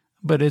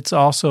 But it's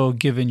also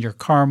given your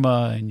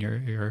karma and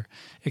your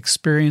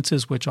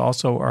experiences, which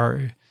also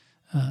are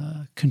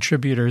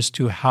contributors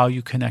to how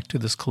you connect to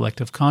this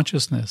collective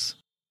consciousness.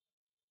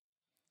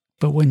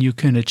 But when you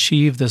can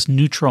achieve this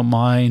neutral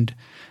mind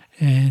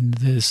and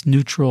this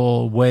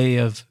neutral way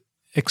of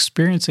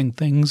experiencing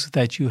things,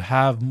 that you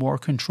have more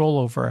control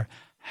over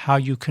how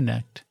you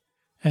connect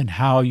and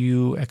how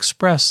you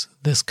express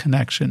this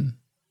connection.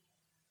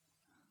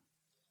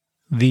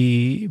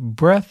 The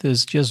breath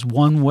is just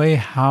one way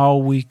how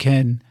we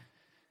can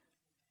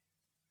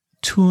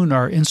tune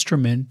our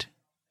instrument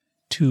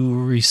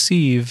to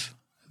receive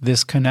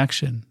this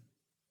connection.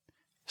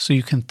 So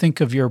you can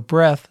think of your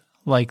breath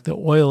like the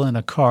oil in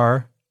a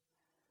car,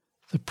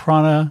 the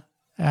prana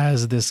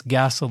as this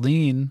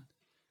gasoline,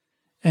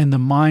 and the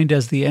mind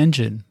as the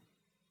engine.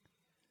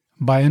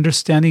 By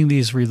understanding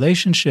these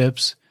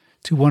relationships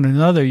to one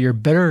another, you're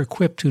better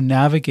equipped to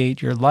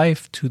navigate your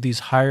life to these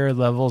higher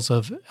levels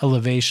of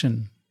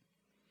elevation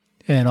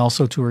and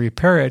also to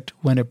repair it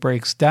when it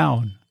breaks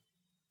down.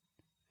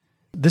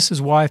 This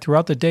is why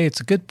throughout the day it's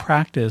a good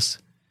practice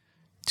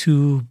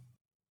to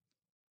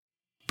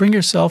bring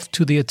yourself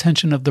to the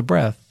attention of the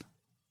breath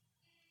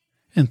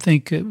and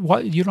think,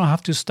 you don't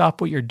have to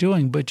stop what you're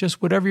doing, but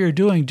just whatever you're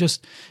doing,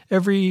 just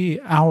every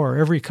hour,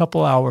 every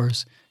couple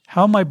hours,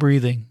 how am I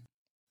breathing?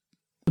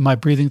 Am I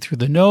breathing through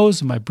the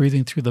nose? Am I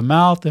breathing through the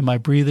mouth? Am I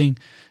breathing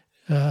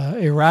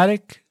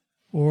erratic?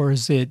 Or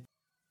is it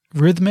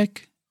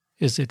rhythmic?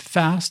 Is it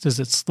fast? Is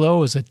it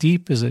slow? Is it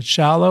deep? Is it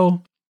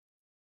shallow?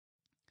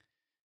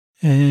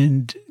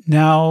 And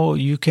now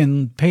you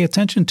can pay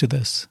attention to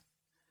this.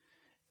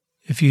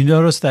 If you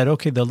notice that,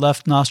 okay, the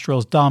left nostril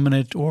is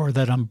dominant or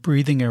that I'm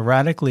breathing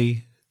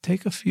erratically,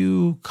 take a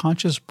few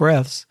conscious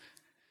breaths,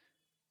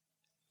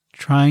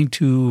 trying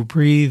to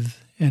breathe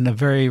in a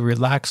very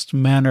relaxed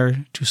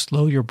manner to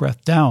slow your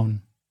breath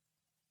down.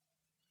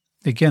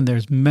 Again,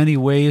 there's many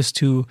ways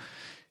to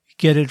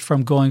get it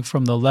from going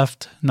from the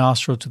left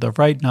nostril to the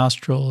right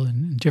nostril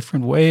in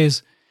different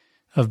ways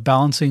of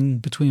balancing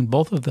between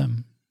both of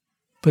them.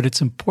 But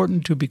it's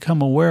important to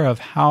become aware of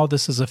how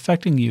this is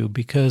affecting you,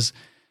 because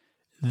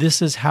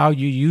this is how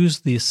you use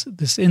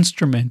this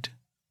instrument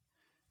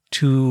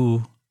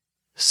to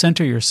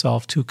center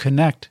yourself, to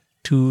connect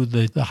to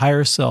the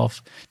higher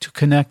self, to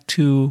connect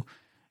to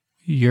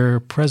your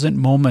present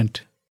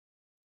moment,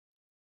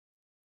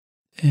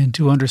 and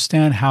to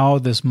understand how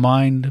this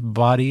mind,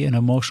 body, and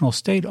emotional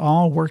state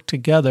all work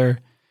together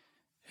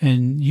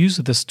and use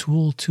this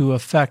tool to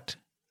affect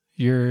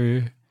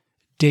your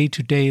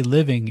day-to-day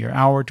living, your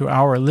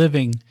hour-to-hour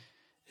living.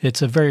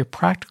 It's a very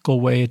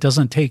practical way. It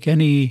doesn't take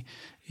any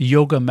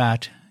yoga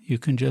mat. You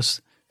can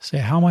just say,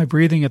 how am I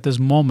breathing at this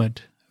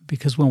moment?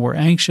 Because when we're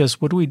anxious,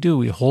 what do?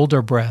 We hold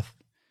our breath.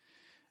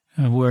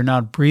 And we're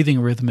not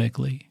breathing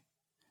rhythmically.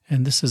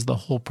 And this is the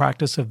whole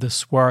practice of the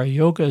Swara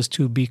Yoga, is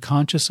to be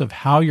conscious of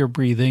how you're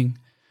breathing,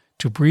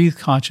 to breathe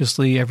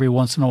consciously every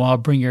once in a while,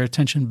 bring your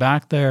attention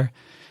back there,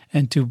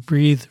 and to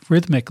breathe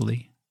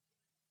rhythmically.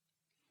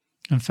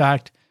 In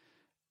fact,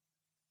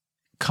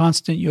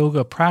 constant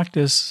yoga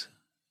practice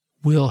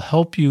will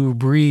help you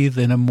breathe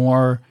in a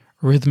more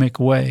rhythmic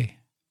way,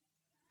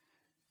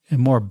 a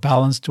more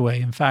balanced way.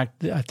 In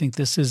fact, I think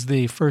this is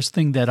the first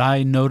thing that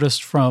I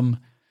noticed from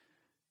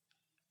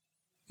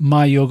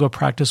my yoga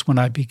practice when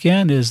I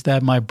began, is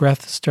that my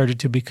breath started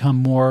to become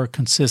more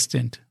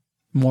consistent,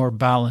 more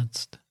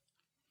balanced.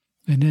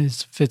 And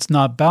if it's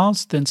not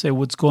balanced, then say,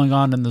 what's going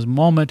on in this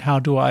moment? How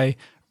do I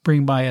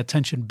bring my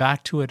attention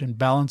back to it and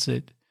balance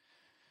it?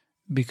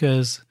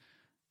 Because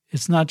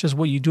it's not just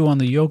what you do on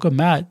the yoga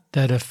mat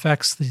that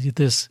affects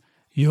this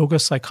yoga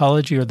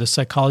psychology or the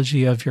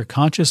psychology of your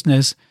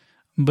consciousness,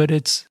 but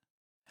it's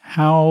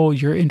how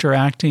you're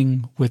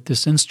interacting with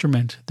this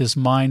instrument, this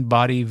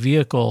mind-body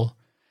vehicle,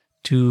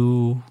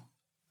 to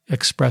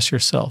express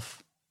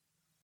yourself.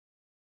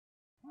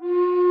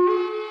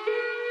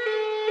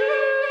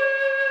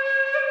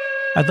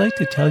 I'd like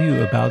to tell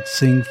you about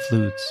Sing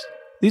Flutes.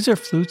 These are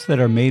flutes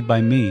that are made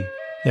by me.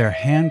 They are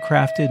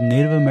handcrafted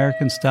Native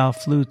American-style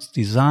flutes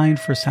designed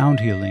for sound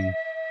healing.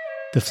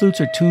 The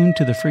flutes are tuned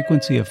to the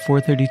frequency of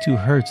 432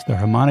 Hertz, the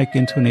harmonic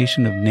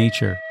intonation of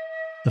nature.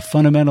 The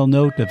fundamental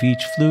note of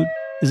each flute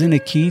is in a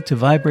key to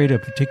vibrate a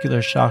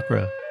particular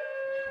chakra.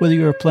 Whether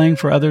you are playing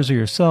for others or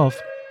yourself,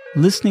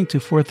 listening to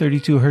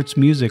 432 Hertz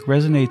music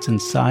resonates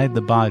inside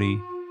the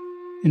body.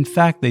 In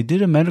fact, they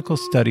did a medical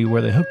study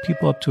where they hooked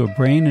people up to a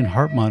brain and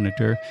heart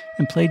monitor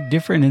and played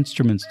different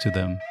instruments to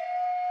them.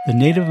 The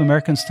Native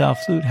American-style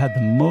flute had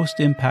the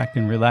most impact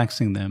in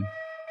relaxing them.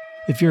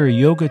 If you're a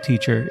yoga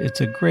teacher,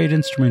 it's a great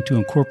instrument to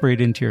incorporate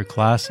into your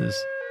classes.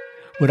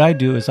 What I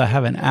do is I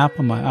have an app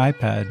on my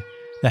iPad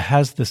that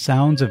has the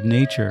sounds of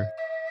nature,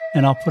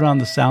 and I'll put on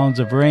the sounds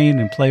of rain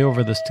and play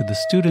over this to the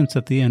students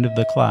at the end of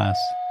the class.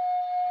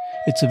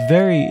 It's a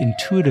very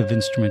intuitive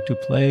instrument to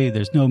play.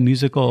 There's no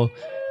musical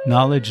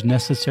knowledge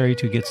necessary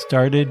to get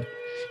started.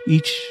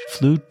 Each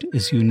flute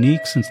is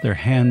unique since they're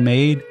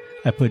handmade.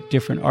 I put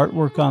different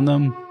artwork on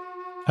them.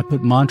 I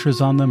put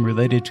mantras on them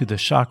related to the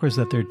chakras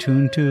that they're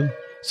tuned to.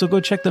 So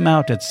go check them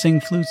out at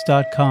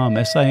singflutes.com,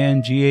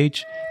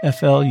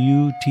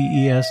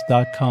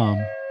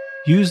 SINGHFLUTES.com.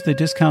 Use the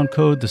discount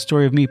code The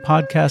Story of Me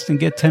Podcast and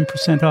get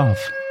 10% off.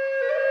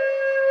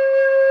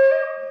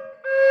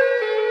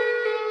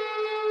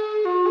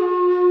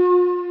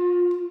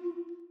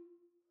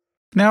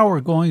 Now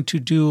we're going to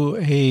do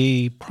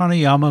a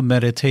pranayama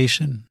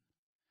meditation.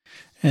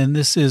 And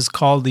this is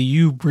called the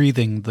U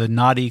breathing, the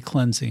nadi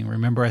cleansing.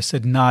 Remember I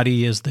said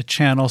nadi is the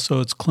channel, so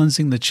it's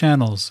cleansing the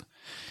channels.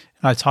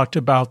 I talked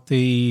about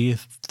the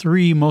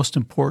 3 most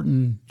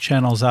important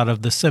channels out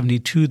of the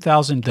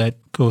 72,000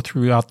 that go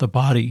throughout the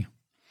body.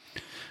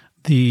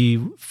 The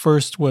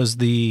first was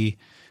the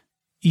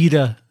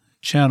Ida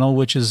channel,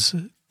 which is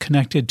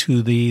connected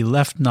to the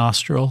left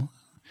nostril.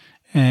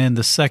 And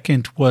the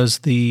second was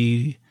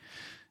the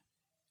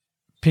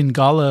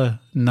Pingala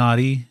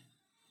Nadi,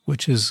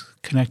 which is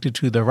connected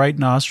to the right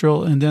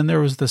nostril. And then there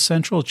was the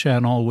central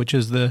channel, which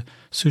is the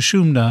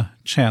Sushumna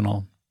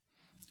channel.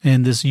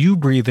 And this U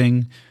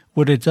breathing,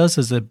 what it does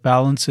is it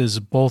balances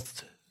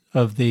both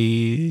of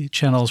the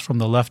channels from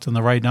the left and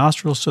the right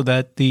nostril so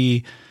that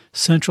the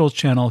central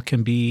channel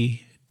can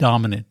be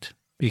dominant,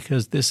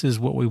 because this is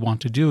what we want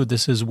to do.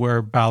 This is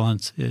where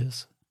balance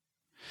is.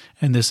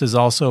 And this is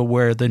also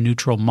where the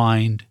neutral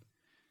mind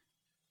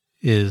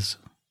is,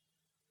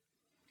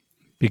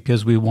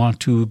 because we want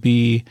to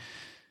be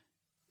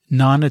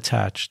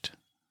non-attached.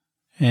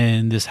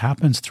 And this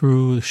happens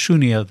through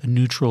shunya, the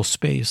neutral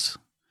space.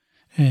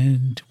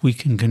 And we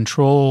can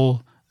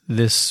control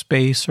this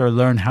space or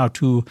learn how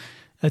to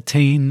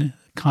attain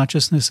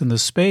consciousness in the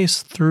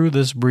space through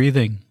this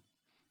breathing.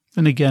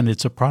 And again,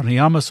 it's a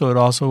pranayama, so it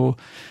also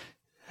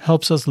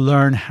helps us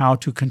learn how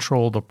to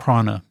control the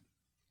prana.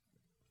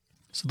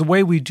 So the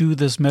way we do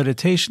this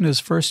meditation is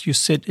first you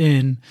sit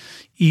in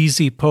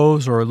easy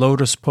pose or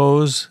lotus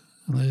pose,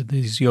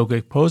 these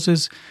yogic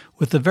poses,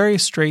 with a very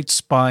straight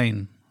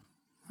spine.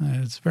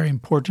 It's very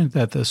important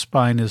that the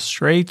spine is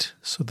straight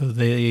so that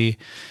the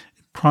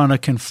prana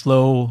can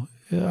flow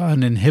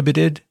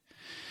uninhibited.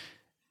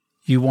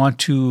 You want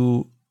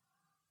to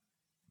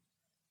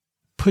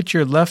put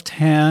your left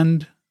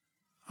hand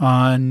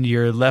on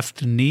your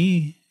left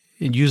knee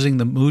and using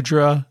the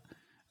mudra,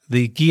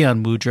 the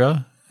Gyan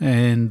mudra.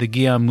 And the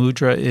Gyan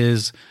mudra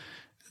is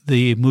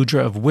the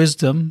mudra of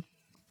wisdom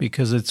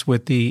because it's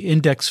with the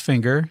index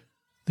finger,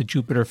 the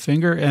Jupiter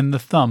finger, and the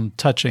thumb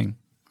touching.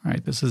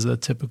 Right? This is a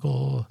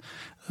typical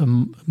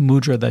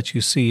mudra that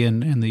you see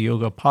in the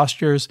yoga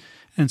postures.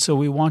 And so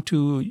we want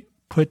to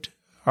put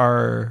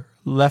our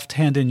left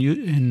hand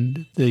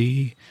in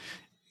the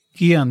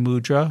Gyan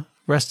mudra,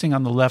 resting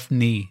on the left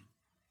knee.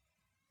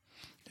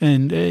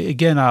 And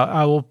again,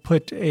 I will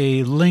put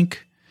a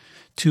link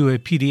to a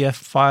PDF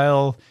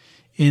file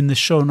in the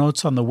show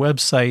notes on the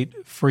website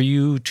for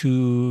you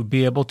to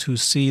be able to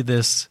see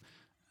this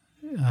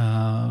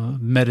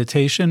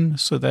meditation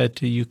so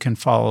that you can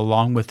follow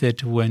along with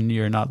it when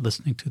you're not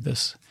listening to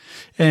this.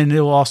 And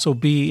it will also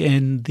be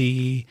in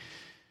the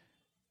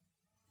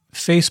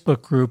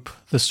Facebook group,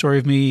 the Story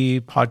of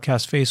Me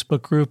podcast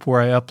Facebook group,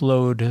 where I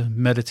upload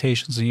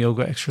meditations and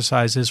yoga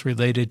exercises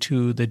related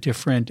to the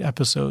different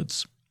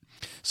episodes.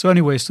 So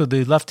anyway, so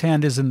the left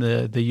hand is in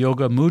the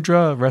yoga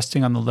mudra,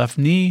 resting on the left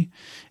knee,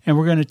 and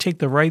we're going to take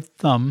the right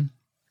thumb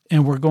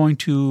and we're going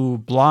to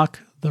block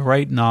the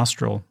right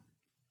nostril.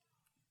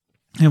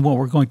 And what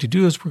we're going to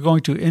do is we're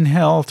going to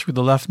inhale through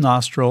the left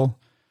nostril,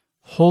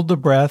 hold the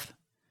breath,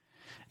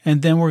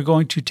 and then we're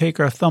going to take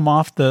our thumb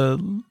off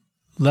the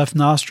left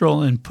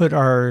nostril and put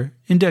our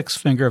index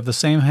finger of the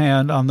same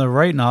hand on the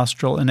right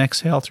nostril and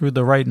exhale through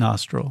the right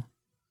nostril.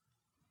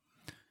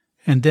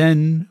 And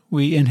then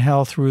we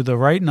inhale through the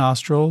right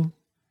nostril,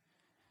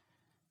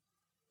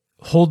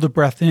 hold the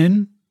breath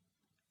in,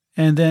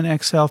 and then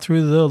exhale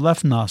through the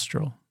left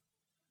nostril.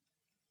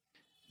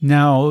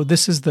 Now,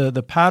 this is the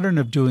pattern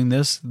of doing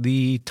this.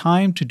 The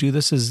time to do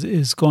this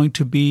is going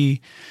to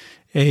be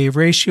a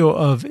ratio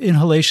of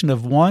inhalation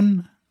of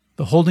 1,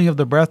 the holding of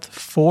the breath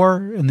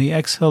 4, and the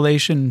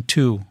exhalation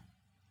 2.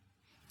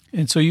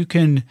 And so you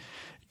can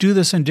do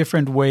this in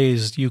different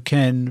ways. You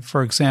can,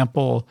 for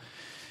example,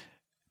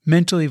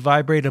 mentally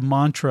vibrate a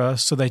mantra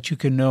so that you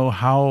can know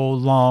how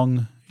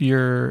long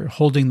you're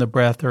holding the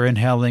breath or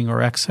inhaling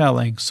or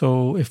exhaling.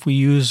 So if we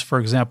use, for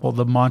example,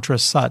 the mantra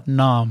Sat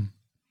Nam,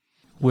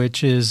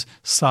 which is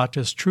Sat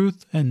is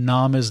truth and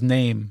Nam is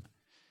name.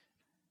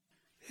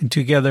 And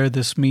together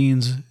this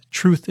means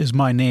truth is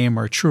my name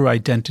or true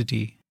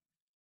identity.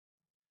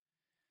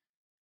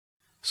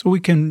 So we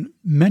can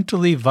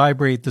mentally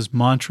vibrate this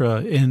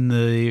mantra in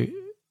the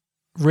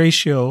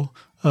ratio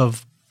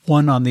of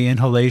 1 on the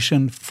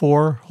inhalation,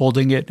 4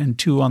 holding it, and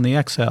 2 on the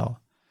exhale.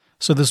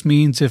 So this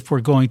means if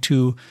we're going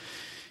to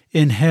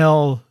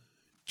inhale,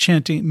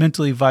 chanting,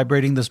 mentally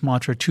vibrating this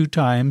mantra 2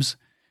 times,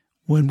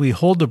 when we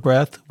hold the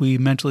breath, we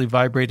mentally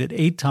vibrate it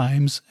 8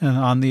 times, and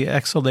on the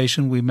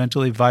exhalation, we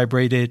mentally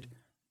vibrate it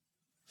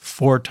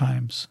 4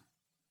 times.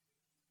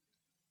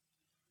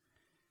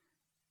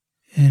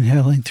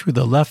 Inhaling through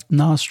the left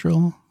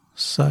nostril,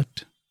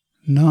 Sat,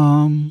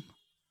 Nam,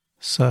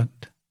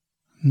 Sat,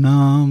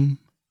 Nam.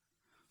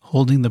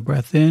 Holding the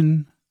breath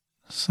in,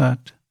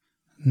 Sat,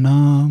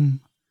 Nam,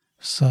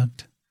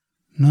 Sat,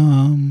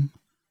 Nam,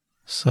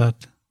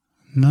 Sat,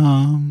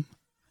 Nam,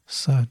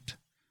 Sat,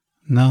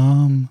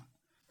 Nam,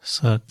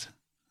 Sat,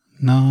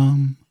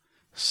 Nam,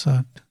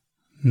 Sat,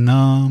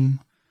 Nam,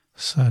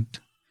 Sat,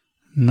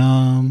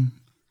 Nam,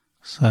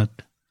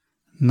 Sat,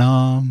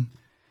 Nam.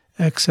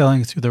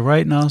 Exhaling through the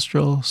right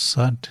nostril,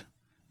 Sat,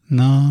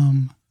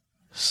 Nam,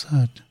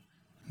 Sat,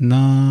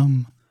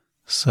 Nam,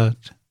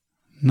 Sat,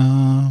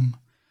 Nam,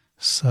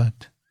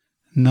 Sat,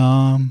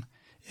 Nam.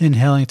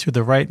 Inhaling through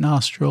the right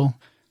nostril,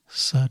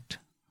 Sat,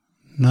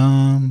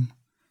 Nam,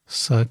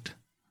 Sat,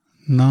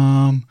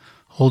 Nam.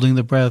 Holding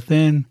the breath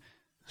in,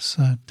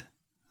 Sat,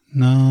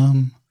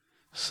 Nam,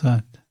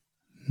 Sat,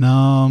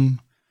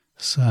 Nam,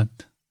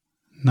 Sat,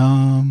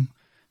 Nam,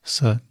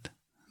 Sat,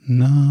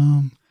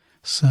 Nam,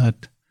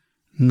 Sat,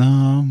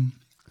 Nam,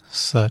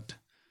 Sat,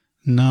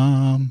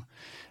 Nam.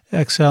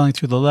 Exhaling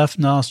through the left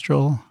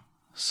nostril,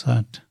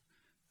 Sat,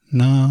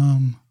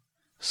 Nam,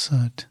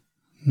 Sat,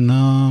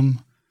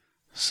 Nam,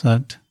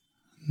 Sat,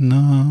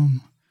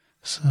 Nam,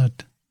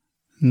 Sat,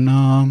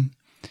 Nam.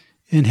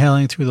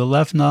 Inhaling through the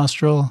left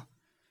nostril,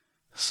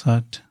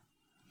 Sat,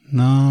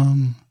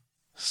 Nam,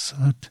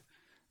 Sat,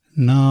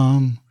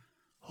 Nam.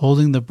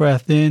 Holding the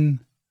breath in,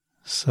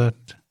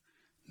 Sat,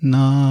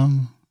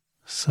 Nam,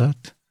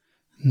 Sat,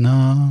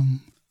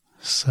 Nam,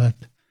 Sat,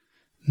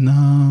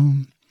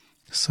 Nam,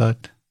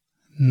 Sat,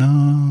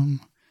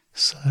 Nam,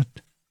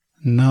 Sat,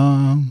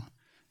 Nam,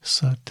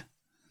 Sat,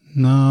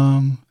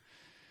 Nam.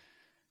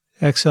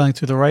 Exhaling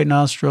through the right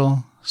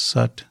nostril,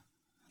 Sat,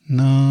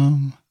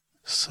 Nam,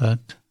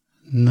 Sat,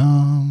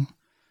 Nam,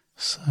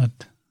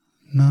 Sat,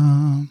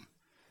 Nam,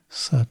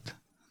 Sat,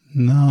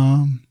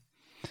 Nam.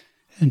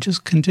 And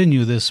just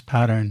continue this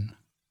pattern.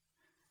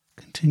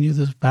 Continue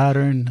this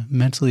pattern,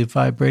 mentally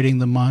vibrating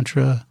the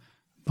mantra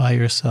by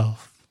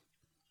yourself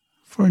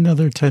for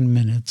another 10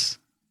 minutes.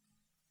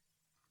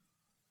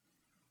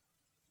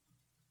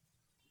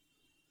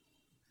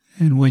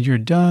 And when you're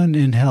done,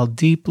 inhale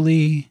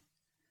deeply.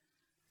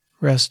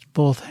 Rest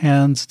both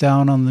hands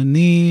down on the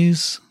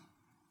knees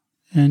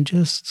and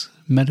just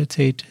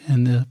meditate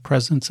in the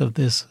presence of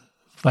this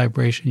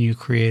vibration you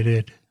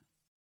created.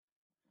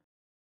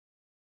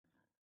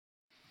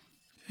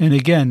 And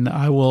again,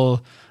 I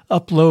will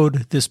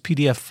upload this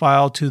PDF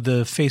file to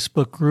the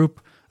Facebook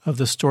group of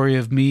the Story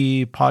of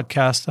Me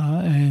podcast,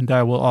 and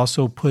I will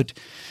also put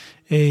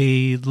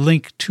a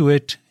link to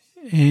it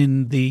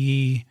in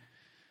the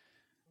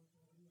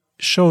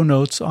show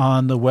notes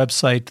on the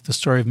website,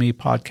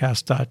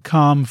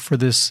 thestoryofmepodcast.com, for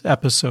this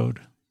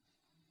episode.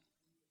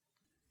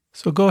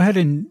 So go ahead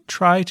and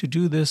try to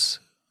do this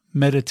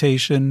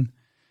meditation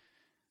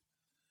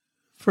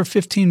for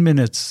 15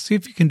 minutes. See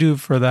if you can do it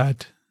for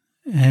that.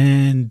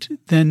 And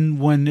then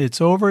when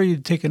it's over, you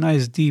take a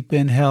nice deep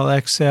inhale,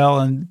 exhale,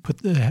 and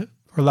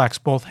relax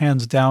both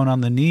hands down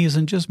on the knees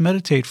and just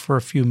meditate for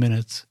a few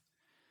minutes.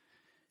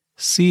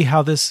 See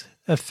how this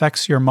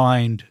affects your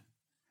mind.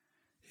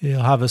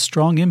 It'll have a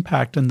strong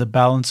impact on the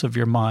balance of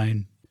your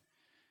mind.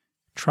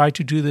 Try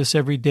to do this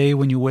every day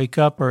when you wake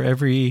up or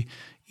every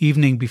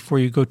evening before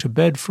you go to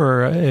bed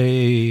for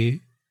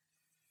a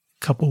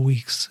couple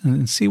weeks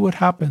and see what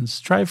happens.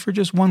 Try it for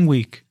just 1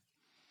 week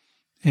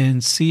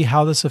and see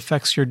how this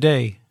affects your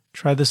day.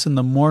 Try this in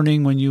the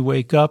morning when you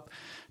wake up,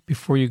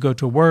 before you go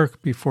to work,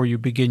 before you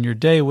begin your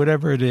day,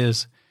 whatever it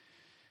is.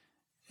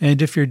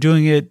 And if you're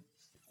doing it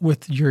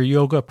with your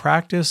yoga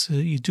practice,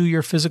 you do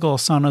your physical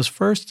asanas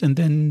first and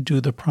then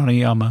do the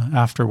pranayama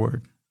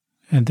afterward.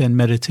 And then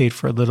meditate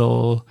for a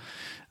little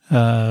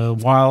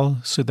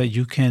while so that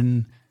you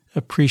can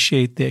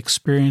appreciate the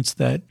experience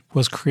that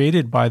was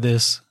created by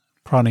this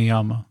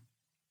pranayama.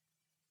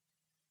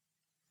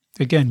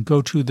 Again,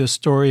 go to the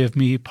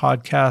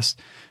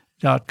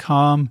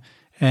storyofmepodcast.com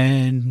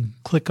and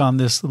click on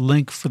this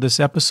link for this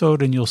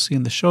episode, and you'll see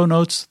in the show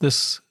notes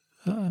this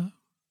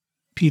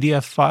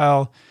PDF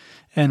file,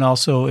 and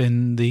also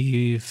in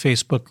the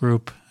Facebook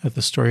group at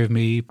the Story of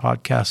Me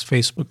Podcast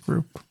Facebook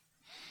group.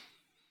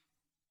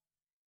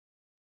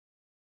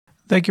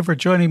 Thank you for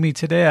joining me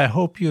today. I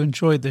hope you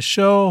enjoyed the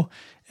show.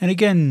 And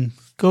again,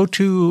 go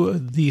to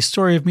the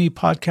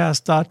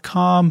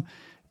storyofmepodcast.com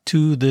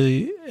to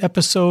the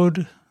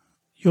episode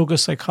Yoga,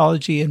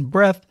 Psychology, and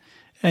Breath,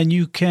 and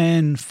you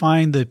can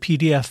find the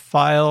PDF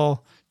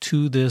file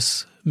to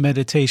this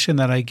meditation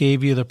that I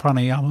gave you, the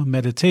pranayama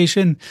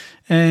meditation,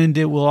 and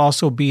it will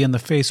also be in the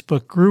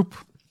Facebook group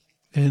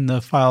in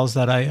the files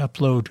that I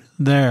upload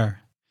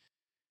there.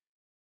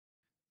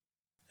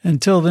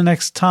 Until the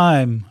next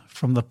time,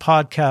 from the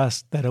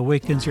podcast that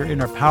awakens your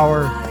inner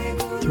power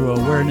through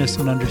awareness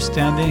and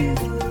understanding,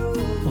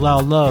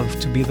 allow love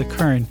to be the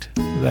current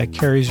that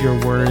carries your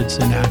words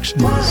and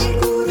actions.